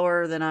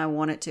slower than I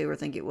want it to or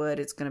think it would.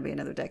 It's going to be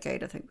another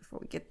decade, I think, before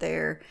we get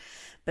there.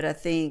 But I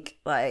think,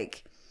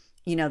 like,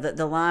 you know,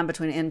 the line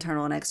between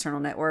internal and external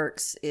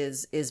networks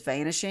is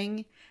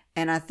vanishing.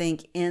 And I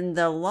think in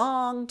the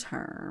long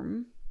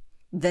term,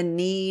 the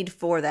need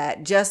for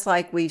that, just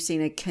like we've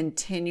seen a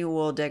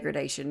continual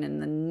degradation in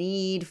the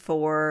need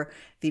for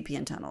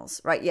VPN tunnels,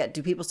 right? Yeah.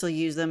 Do people still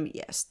use them?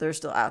 Yes, they're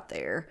still out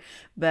there.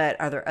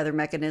 But are there other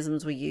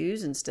mechanisms we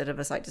use instead of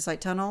a site-to-site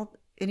tunnel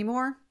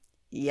anymore?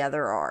 Yeah,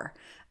 there are.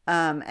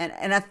 And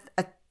I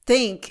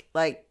think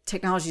like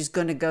technology is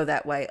going to go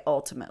that way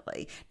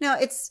ultimately. Now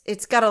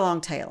it's got a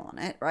long tail on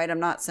it, right? I'm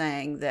not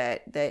saying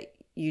that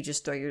you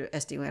just throw your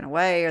SD-WAN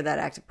away or that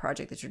active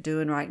project that you're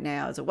doing right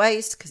now is a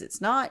waste, because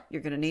it's not.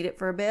 You're going to need it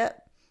for a bit.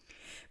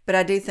 But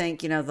I do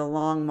think, you know, the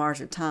long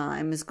march of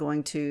time is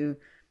going to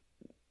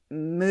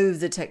move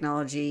the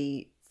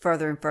technology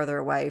further and further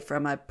away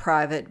from a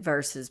private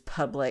versus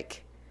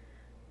public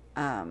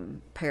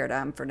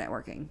paradigm for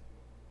networking.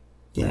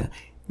 Yeah.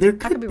 There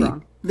could be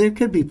wrong. There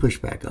could be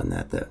pushback on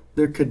that, though.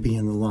 There could be,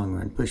 in the long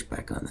run,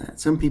 pushback on that.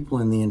 Some people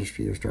in the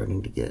industry are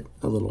starting to get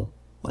a little,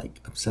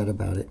 like, upset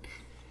about it.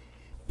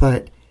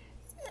 But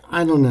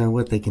I don't know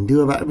what they can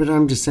do about it. But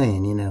I'm just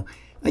saying, you know,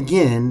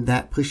 again,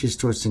 that pushes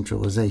towards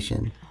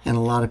centralization. And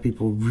a lot of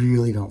people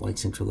really don't like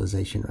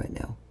centralization right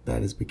now.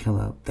 That's become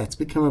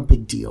a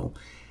big deal.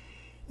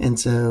 And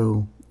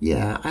so,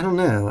 yeah, I don't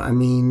know. I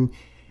mean,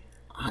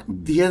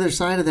 the other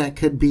side of that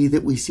could be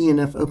that we see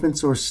enough open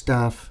source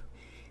stuff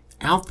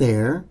out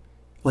there,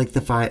 like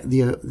the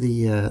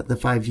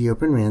 5G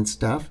Open RAN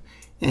stuff,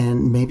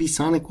 and maybe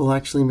Sonic will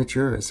actually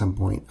mature at some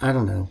point. I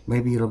don't know.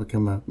 Maybe it'll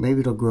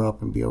grow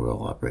up and be a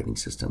real operating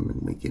system,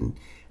 and we can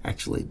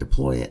actually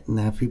deploy it and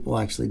have people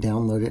actually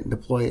download it and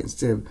deploy it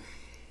instead of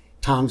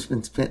Tom's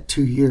been spent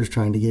 2 years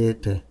trying to get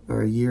it to,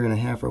 or a year and a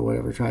half or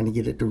whatever, trying to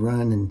get it to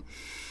run and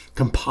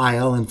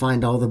compile and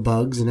find all the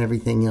bugs and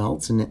everything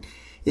else. And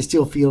it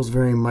still feels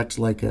very much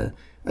like a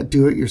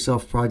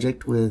do-it-yourself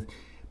project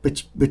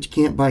but you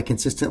can't buy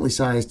consistently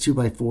sized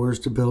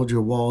 2x4s to build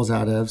your walls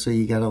out of. So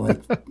you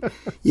gotta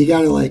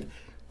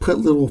put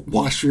little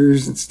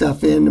washers and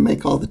stuff in to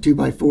make all the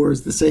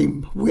 2x4s the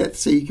same width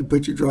so you can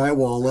put your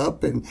drywall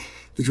up, and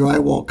the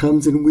drywall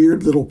comes in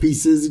weird little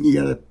pieces and you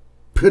gotta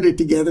put it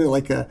together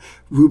like a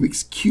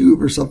Rubik's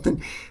Cube or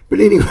something. But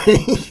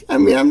anyway, I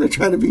mean, I'm not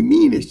trying to be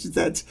mean. It's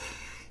just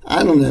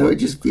I don't know. It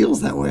just feels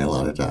that way a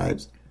lot of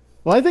times.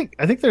 Well, I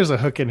think there's a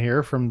hook in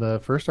here from the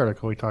first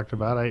article we talked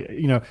about.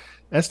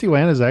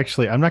 SD-WAN is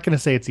actually, I'm not going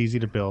to say it's easy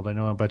to build. I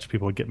know a bunch of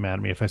people would get mad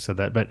at me if I said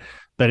that, but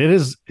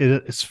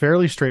it's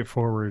fairly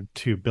straightforward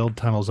to build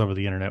tunnels over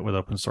the internet with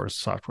open source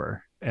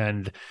software.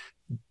 And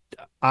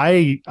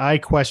I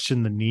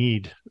question the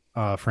need,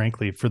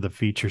 frankly, for the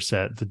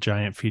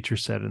giant feature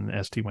set in the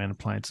SD-WAN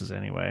appliances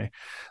anyway.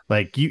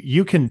 Like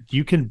you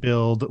can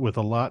build with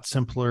a lot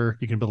simpler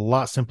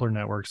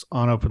networks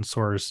on open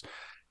source.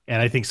 And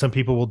I think some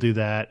people will do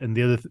that.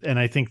 And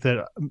I think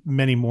that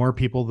many more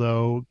people,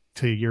 though,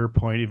 to your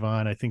point,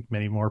 Yvonne, I think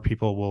many more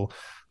people will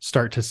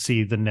start to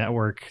see the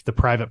network, the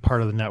private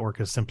part of the network,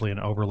 as simply an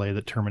overlay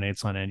that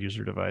terminates on end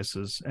user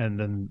devices. And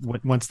then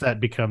once that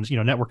becomes,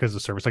 network as a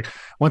service, like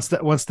once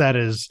that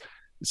is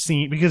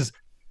seen, because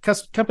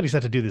companies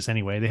have to do this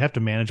anyway. They have to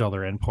manage all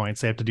their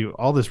endpoints. They have to do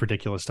all this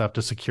ridiculous stuff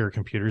to secure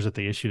computers that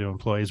they issue to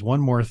employees. One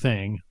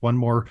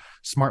more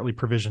smartly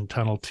provisioned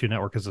tunnel to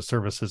network as a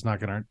service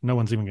no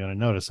one's even going to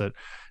notice it.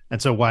 And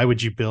so why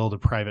would you build a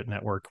private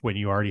network when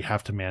you already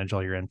have to manage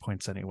all your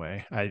endpoints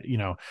anyway?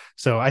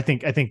 So I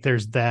think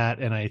there's that.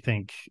 And I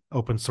think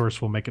open source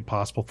will make it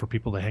possible for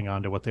people to hang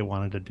on to what they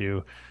wanted to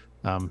do.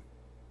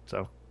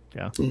 So,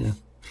 yeah. Yeah.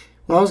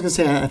 Well, I was going to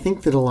say, I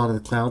think that a lot of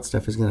the cloud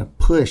stuff is going to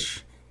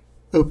push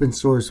open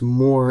source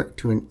more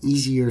to an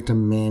easier to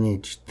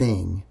manage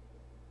thing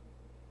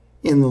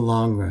in the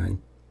long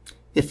run,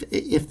 if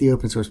the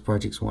open source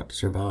projects want to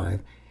survive.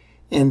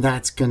 And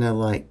that's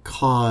gonna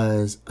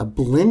cause a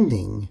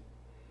blending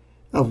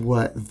of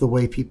the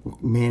way people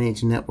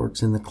manage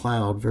networks in the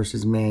cloud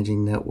versus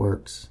managing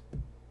networks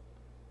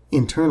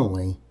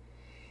internally,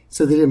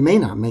 so that it may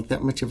not make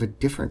that much of a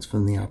difference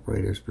from the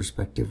operator's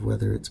perspective,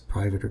 whether it's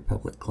private or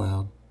public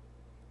cloud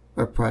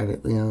or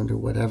privately owned or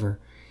whatever.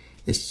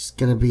 It's just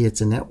going to be, it's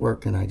a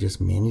network and I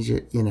just manage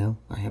it.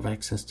 I have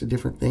access to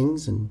different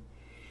things and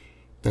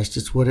that's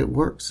just what it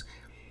works.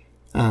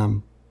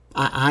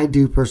 I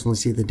do personally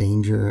see the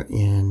danger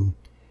in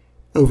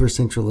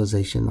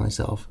over-centralization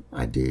myself.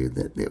 I do.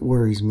 That it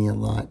worries me a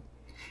lot.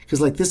 Because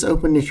this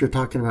openness you're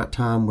talking about,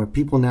 Tom, where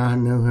people now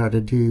know how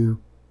to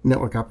do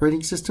network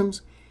operating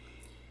systems,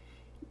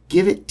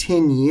 give it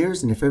 10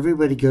 years and if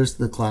everybody goes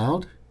to the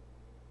cloud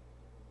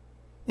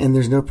and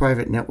there's no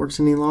private networks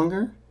any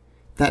longer,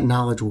 that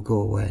knowledge will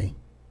go away.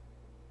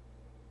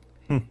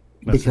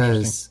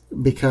 Because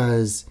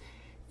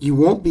you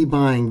won't be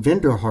buying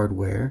vendor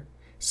hardware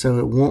So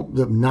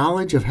the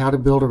knowledge of how to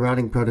build a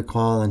routing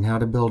protocol and how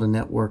to build a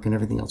network and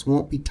everything else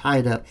won't be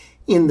tied up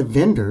in the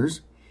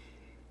vendors.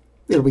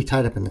 It'll be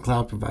tied up in the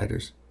cloud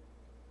providers.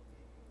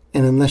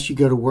 And unless you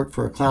go to work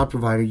for a cloud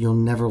provider, you'll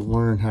never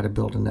learn how to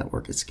build a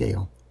network at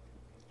scale.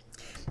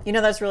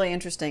 That's really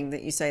interesting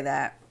that you say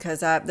that,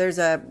 because there's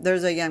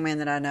a young man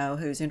that I know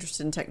who's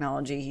interested in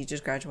technology. He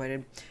just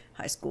graduated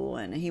high school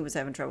and he was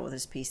having trouble with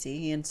his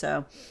PC, and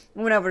so I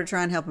went over to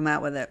try and help him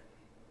out with it.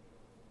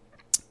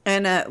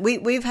 And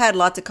we've had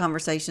lots of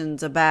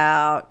conversations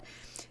about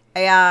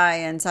AI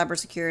and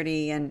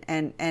cybersecurity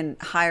and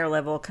higher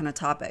level kind of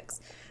topics.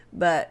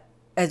 But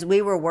as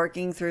we were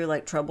working through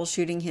like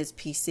troubleshooting his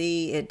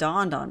PC, it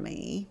dawned on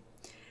me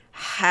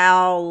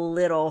how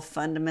little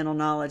fundamental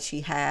knowledge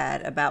he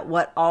had about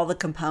what all the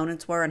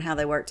components were and how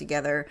they work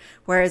together.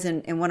 Whereas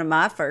in one of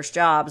my first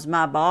jobs,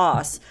 my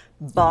boss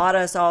bought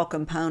us all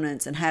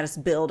components and had us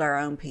build our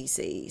own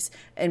PCs.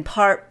 And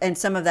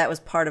some of that was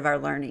part of our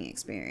learning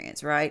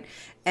experience, right?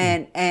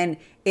 And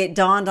it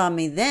dawned on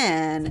me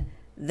then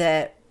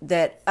that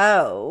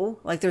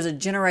like there's a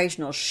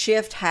generational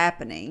shift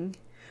happening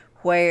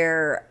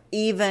where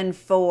even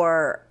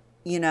for,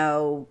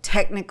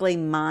 technically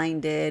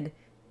minded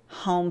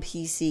home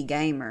PC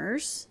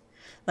gamers,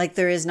 like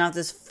there is not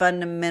this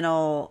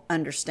fundamental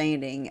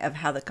understanding of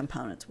how the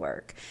components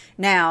work.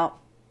 Now,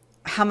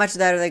 how much of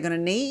that are they going to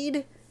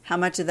need? How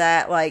much of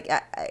that,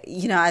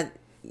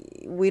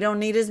 we don't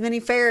need as many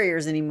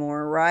farriers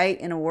anymore, right?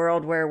 In a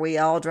world where we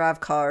all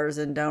drive cars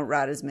and don't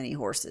ride as many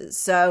horses.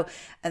 So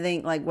I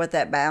think like what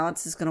that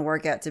balance is going to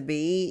work out to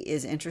be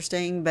is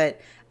interesting,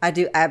 but I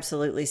do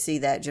absolutely see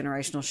that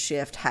generational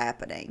shift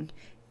happening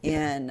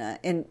in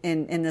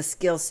the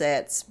skill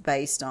sets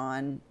based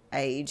on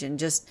age and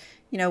just,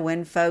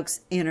 when folks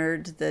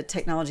entered the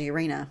technology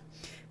arena.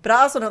 But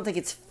I also don't think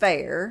it's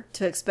fair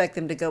to expect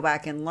them to go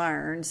back and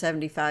learn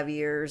 75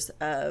 years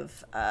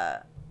of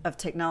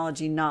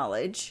technology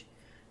knowledge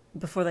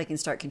before they can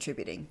start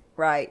contributing,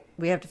 right?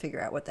 We have to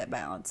figure out what that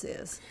balance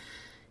is.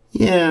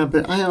 Yeah,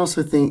 but I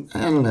also think,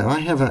 I don't know,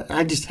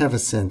 I just have a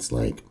sense,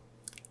 like,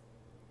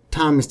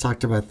 Tom has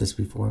talked about this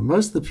before.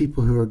 Most of the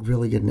people who are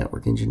really good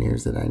network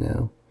engineers that I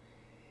know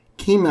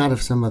came out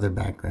of some other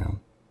background.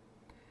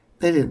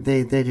 They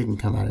didn't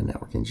come out of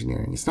network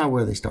engineering. It's not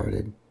where they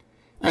started.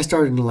 I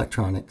started in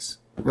electronics,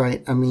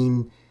 right? I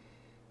mean,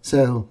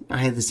 so I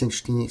had this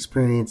interesting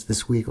experience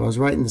this week. I was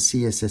writing the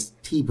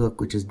CSST book,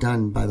 which is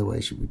done, by the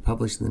way, should be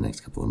published in the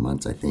next couple of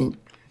months, I think,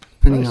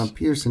 depending on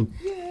Pearson.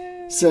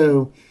 Yay.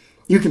 So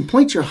you can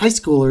point your high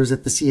schoolers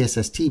at the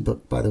CSST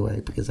book, by the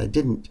way, because I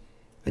did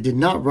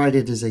not write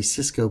it as a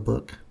Cisco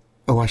book.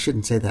 Oh, I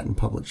shouldn't say that in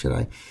public, should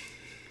I?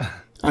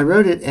 I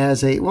wrote it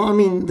as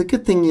the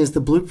good thing is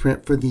the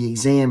blueprint for the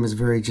exam is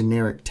very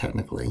generic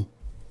technically.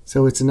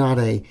 So it's not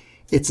a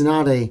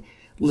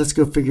let's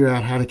go figure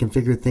out how to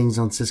configure things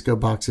on Cisco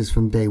boxes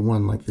from day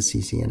one like the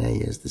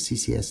CCNA is. The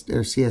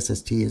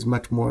CSST is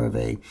much more of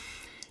a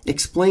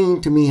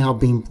explain to me how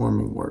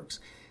beamforming works.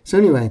 So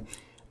anyway,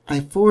 I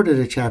forwarded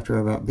a chapter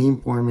about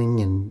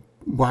beamforming and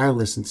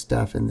wireless and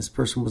stuff, and this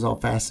person was all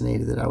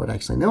fascinated that I would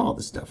actually know all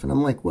this stuff. And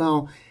I'm like,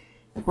 well,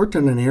 I worked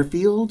on an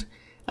airfield.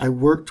 I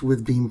worked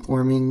with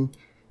beamforming.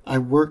 I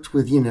worked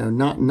with,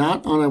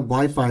 not on a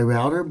Wi-Fi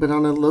router, but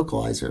on a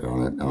localizer,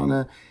 on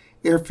a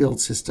airfield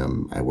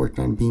system. I worked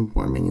on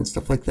beamforming and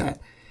stuff like that.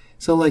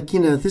 So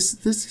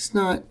this is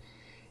not,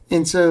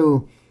 and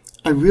so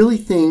I really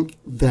think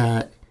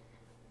that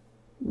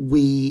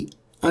we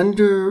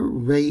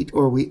underrate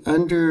or we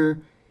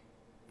undervalue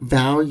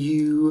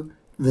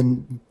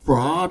the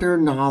broader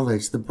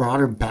knowledge, the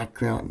broader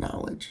background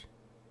knowledge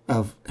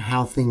of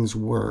how things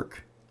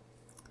work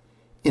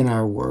in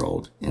our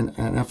world. And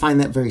I find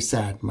that very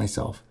sad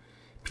myself.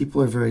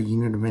 People are very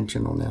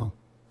unidimensional now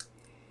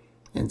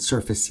and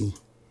surfacey.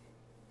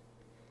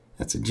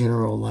 That's a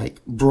general,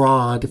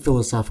 broad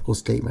philosophical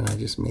statement I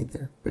just made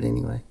there. But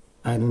anyway,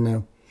 I don't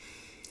know.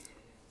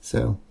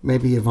 So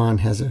maybe Yvonne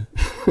has a...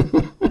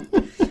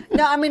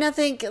 No, I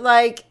think,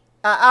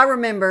 I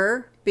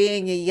remember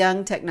being a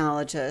young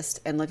technologist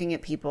and looking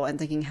at people and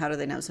thinking, how do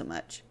they know so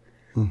much?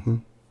 Mm-hmm.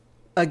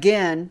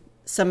 Again,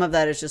 some of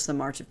that is just the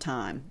march of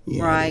time,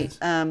 right?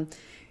 And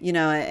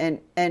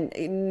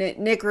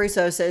Nick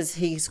Russo says,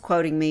 he's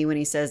quoting me when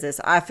he says this,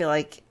 I feel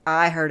like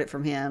I heard it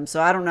from him.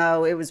 So I don't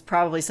know. It was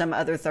probably some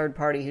other third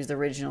party who's the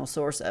original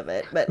source of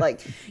it.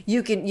 But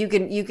you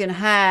can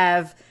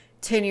have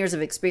 10 years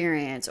of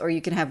experience, or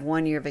you can have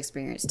 1 year of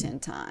experience 10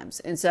 times.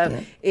 And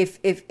so if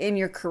in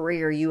your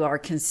career you are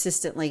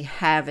consistently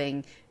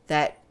having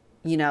that,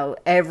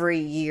 every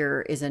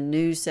year is a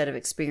new set of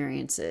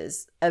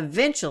experiences,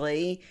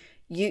 eventually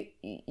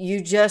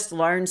you just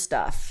learn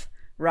stuff,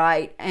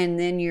 right? And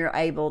then you're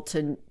able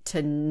to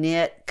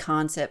knit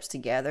concepts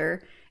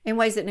together in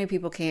ways that new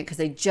people can't, because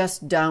they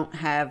just don't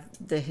have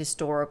the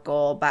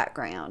historical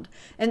background.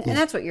 And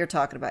that's what you're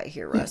talking about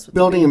here, Russ. With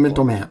building a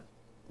mental map.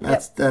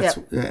 That's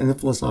in the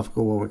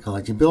philosophical world we call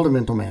it. You build a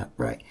mental map,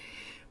 right?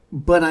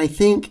 But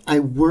I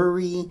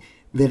worry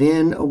that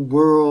in a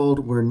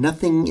world where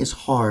nothing is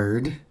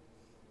hard,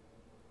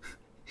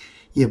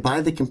 You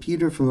buy the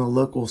computer from the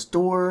local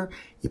store,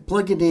 you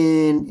plug it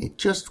in, it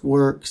just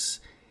works,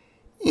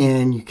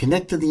 and you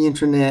connect to the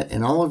internet,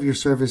 and all of your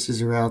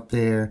services are out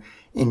there,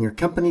 and your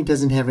company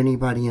doesn't have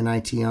anybody in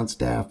IT on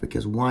staff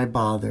because why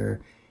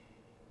bother,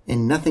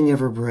 and nothing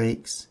ever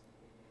breaks,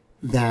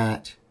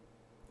 that,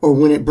 or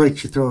when it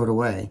breaks, you throw it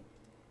away,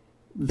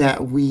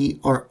 that we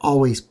are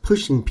always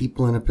pushing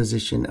people in a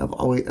position of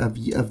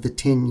the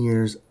 10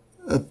 years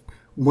of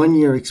 1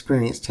 year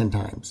experience 10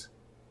 times.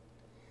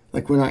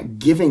 Like, we're not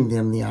giving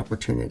them the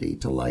opportunity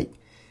to, like,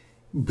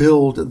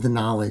 build the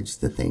knowledge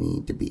that they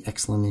need to be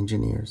excellent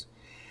engineers.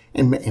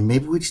 And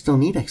maybe we just don't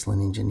need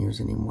excellent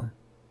engineers anymore.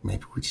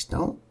 Maybe we just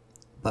don't.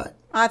 But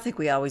I think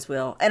we always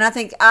will. And I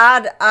think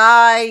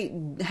I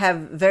have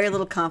very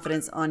little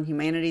confidence on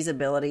humanity's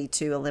ability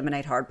to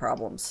eliminate hard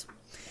problems.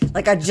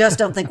 Like, I just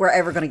don't think we're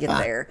ever going to get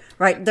there,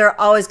 right? There are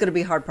always going to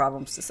be hard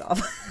problems to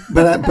solve.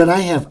 but I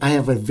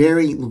have a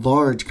very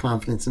large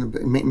confidence in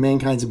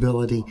mankind's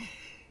ability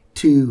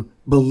to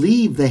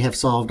believe they have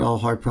solved all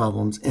hard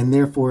problems and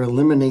therefore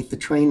eliminate the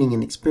training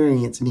and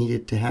experience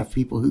needed to have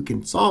people who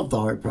can solve the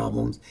hard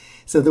problems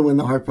so that when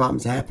the hard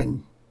problems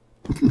happen,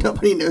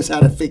 nobody knows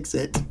how to fix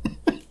it.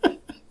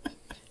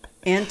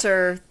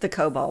 Enter the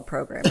COBOL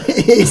program.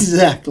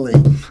 Exactly.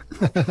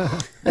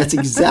 That's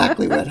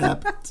exactly what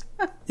happens.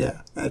 Yeah,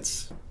 I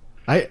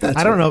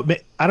don't know.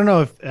 I don't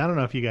know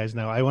if you guys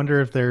know. I wonder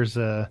if there's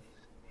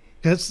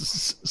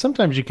because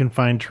sometimes you can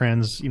find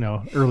trends,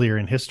 earlier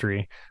in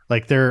history.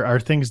 Like, there are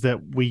things that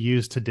we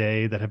use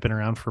today that have been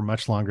around for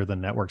much longer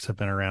than networks have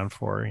been around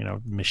for,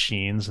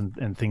 machines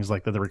and things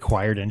like that, the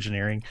required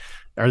engineering.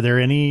 Are there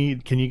any,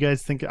 can you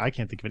guys think, I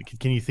can't think of it.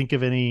 Can you think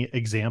of any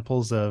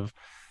examples of,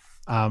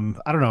 I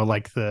don't know,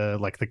 like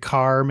the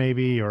car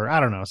maybe, or I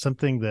don't know,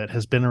 something that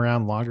has been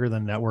around longer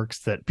than networks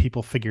that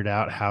people figured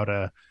out how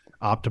to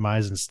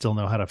optimize and still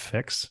know how to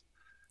fix?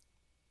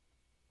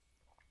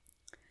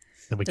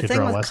 The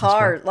thing with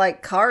cars,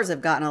 like, cars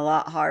have gotten a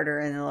lot harder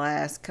in the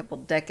last couple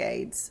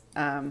decades.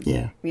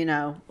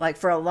 Like,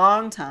 for a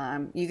long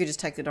time, you could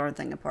just take the darn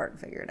thing apart and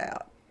figure it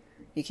out.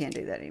 You can't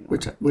do that anymore.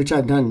 Which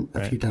I've done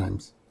a few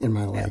times in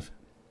my life.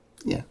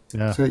 Yeah.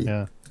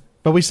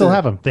 But we still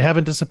have them. They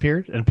haven't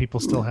disappeared, and people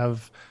still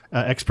have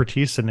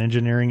expertise and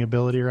engineering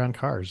ability around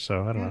cars.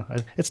 So I don't know.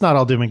 It's not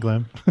all doom and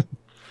gloom.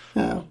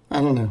 No,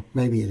 I don't know.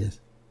 Maybe it is.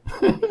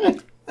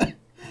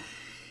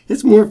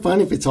 It's more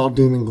fun if it's all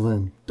doom and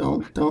gloom.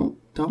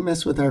 Don't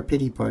mess with our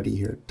pity party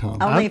here, Tom.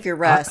 Only if you're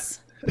Russ.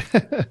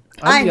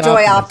 I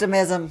enjoy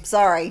optimism.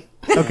 Sorry.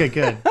 Okay,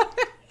 good.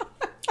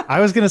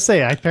 I was going to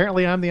say,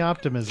 apparently I'm the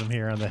optimism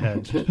here on the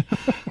Hedge.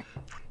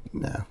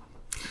 No.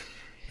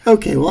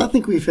 Okay, well, I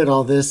think we've hit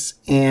all this,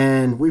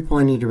 and we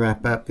probably need to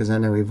wrap up because I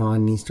know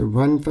Yvonne needs to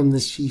run from the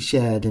she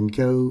shed and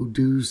go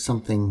do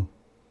something.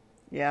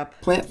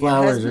 Yep. Plant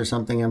flowers or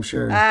something, I'm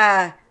sure.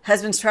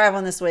 Husband's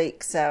traveling this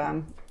week, so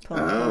I'm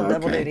pulling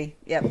double duty.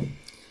 Yep.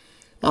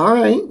 All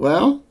right,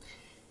 well,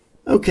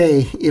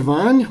 okay,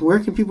 Yvonne, where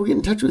can people get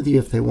in touch with you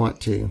if they want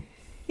to?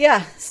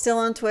 Yeah, still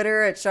on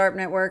Twitter at Sharp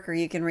Network, or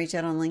you can reach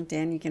out on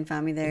LinkedIn. You can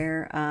find me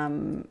there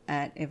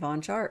at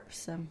Yvonne Sharp.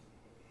 So.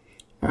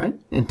 All right,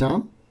 and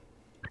Tom?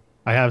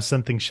 I have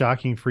something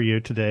shocking for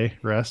you today,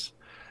 Russ.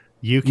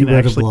 You can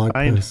actually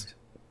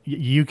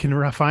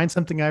find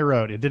something I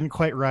wrote. It didn't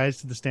quite rise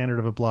to the standard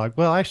of a blog.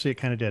 Well, actually, it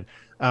kind of did.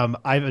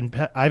 Ivan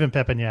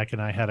Pepignac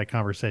and I had a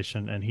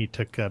conversation, and he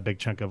took a big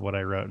chunk of what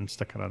I wrote and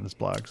stuck it on his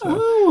blog. So,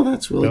 well,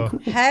 that's really cool.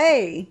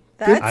 Hey,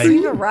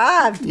 you've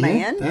arrived,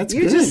 man.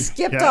 You just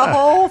skipped a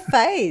whole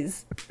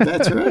phase.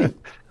 That's right.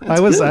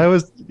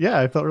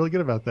 I felt really good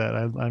about that.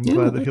 I'm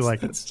glad that you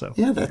liked it. So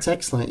yeah, that's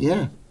excellent.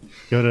 Yeah.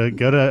 Go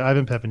to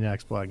Ivan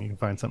Pepignac's blog and you can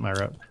find something I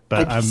wrote.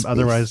 But I'm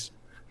otherwise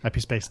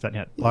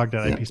ipspace.net,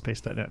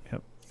 blog.ipspace.net.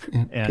 Yep.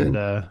 And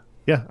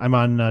I'm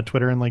on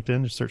Twitter and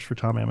LinkedIn. Just search for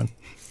Tom Ammon.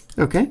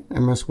 Okay,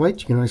 I'm Russ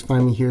White. You can always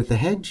find me here at the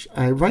Hedge.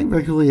 I write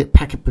regularly at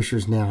Packet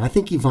Pushers now. I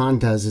think Yvonne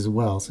does as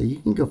well, so you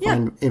can go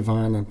find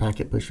Yvonne on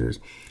Packet Pushers.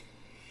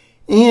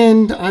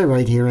 And I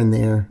write here and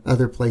there,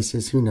 other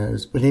places, who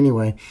knows. But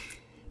anyway,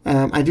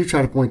 I do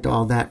try to point to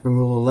all that from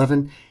Rule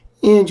 11.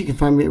 And you can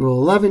find me at Rule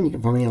 11. You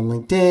can find me on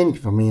LinkedIn. You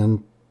can find me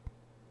on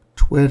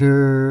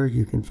Twitter.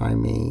 You can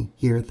find me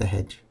here at the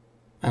Hedge.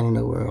 I don't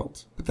know where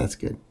else, but that's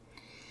good.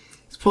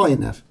 It's probably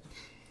enough.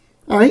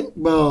 All right.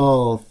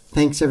 Well,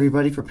 thanks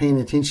everybody for paying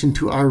attention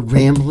to our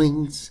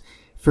ramblings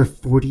for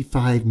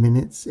 45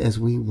 minutes as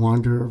we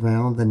wander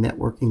around the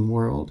networking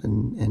world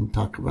and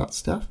talk about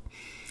stuff.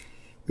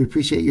 We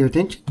appreciate your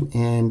attention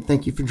and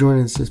thank you for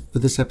joining us for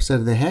this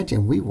episode of The Hedge,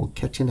 and we will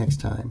catch you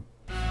next time.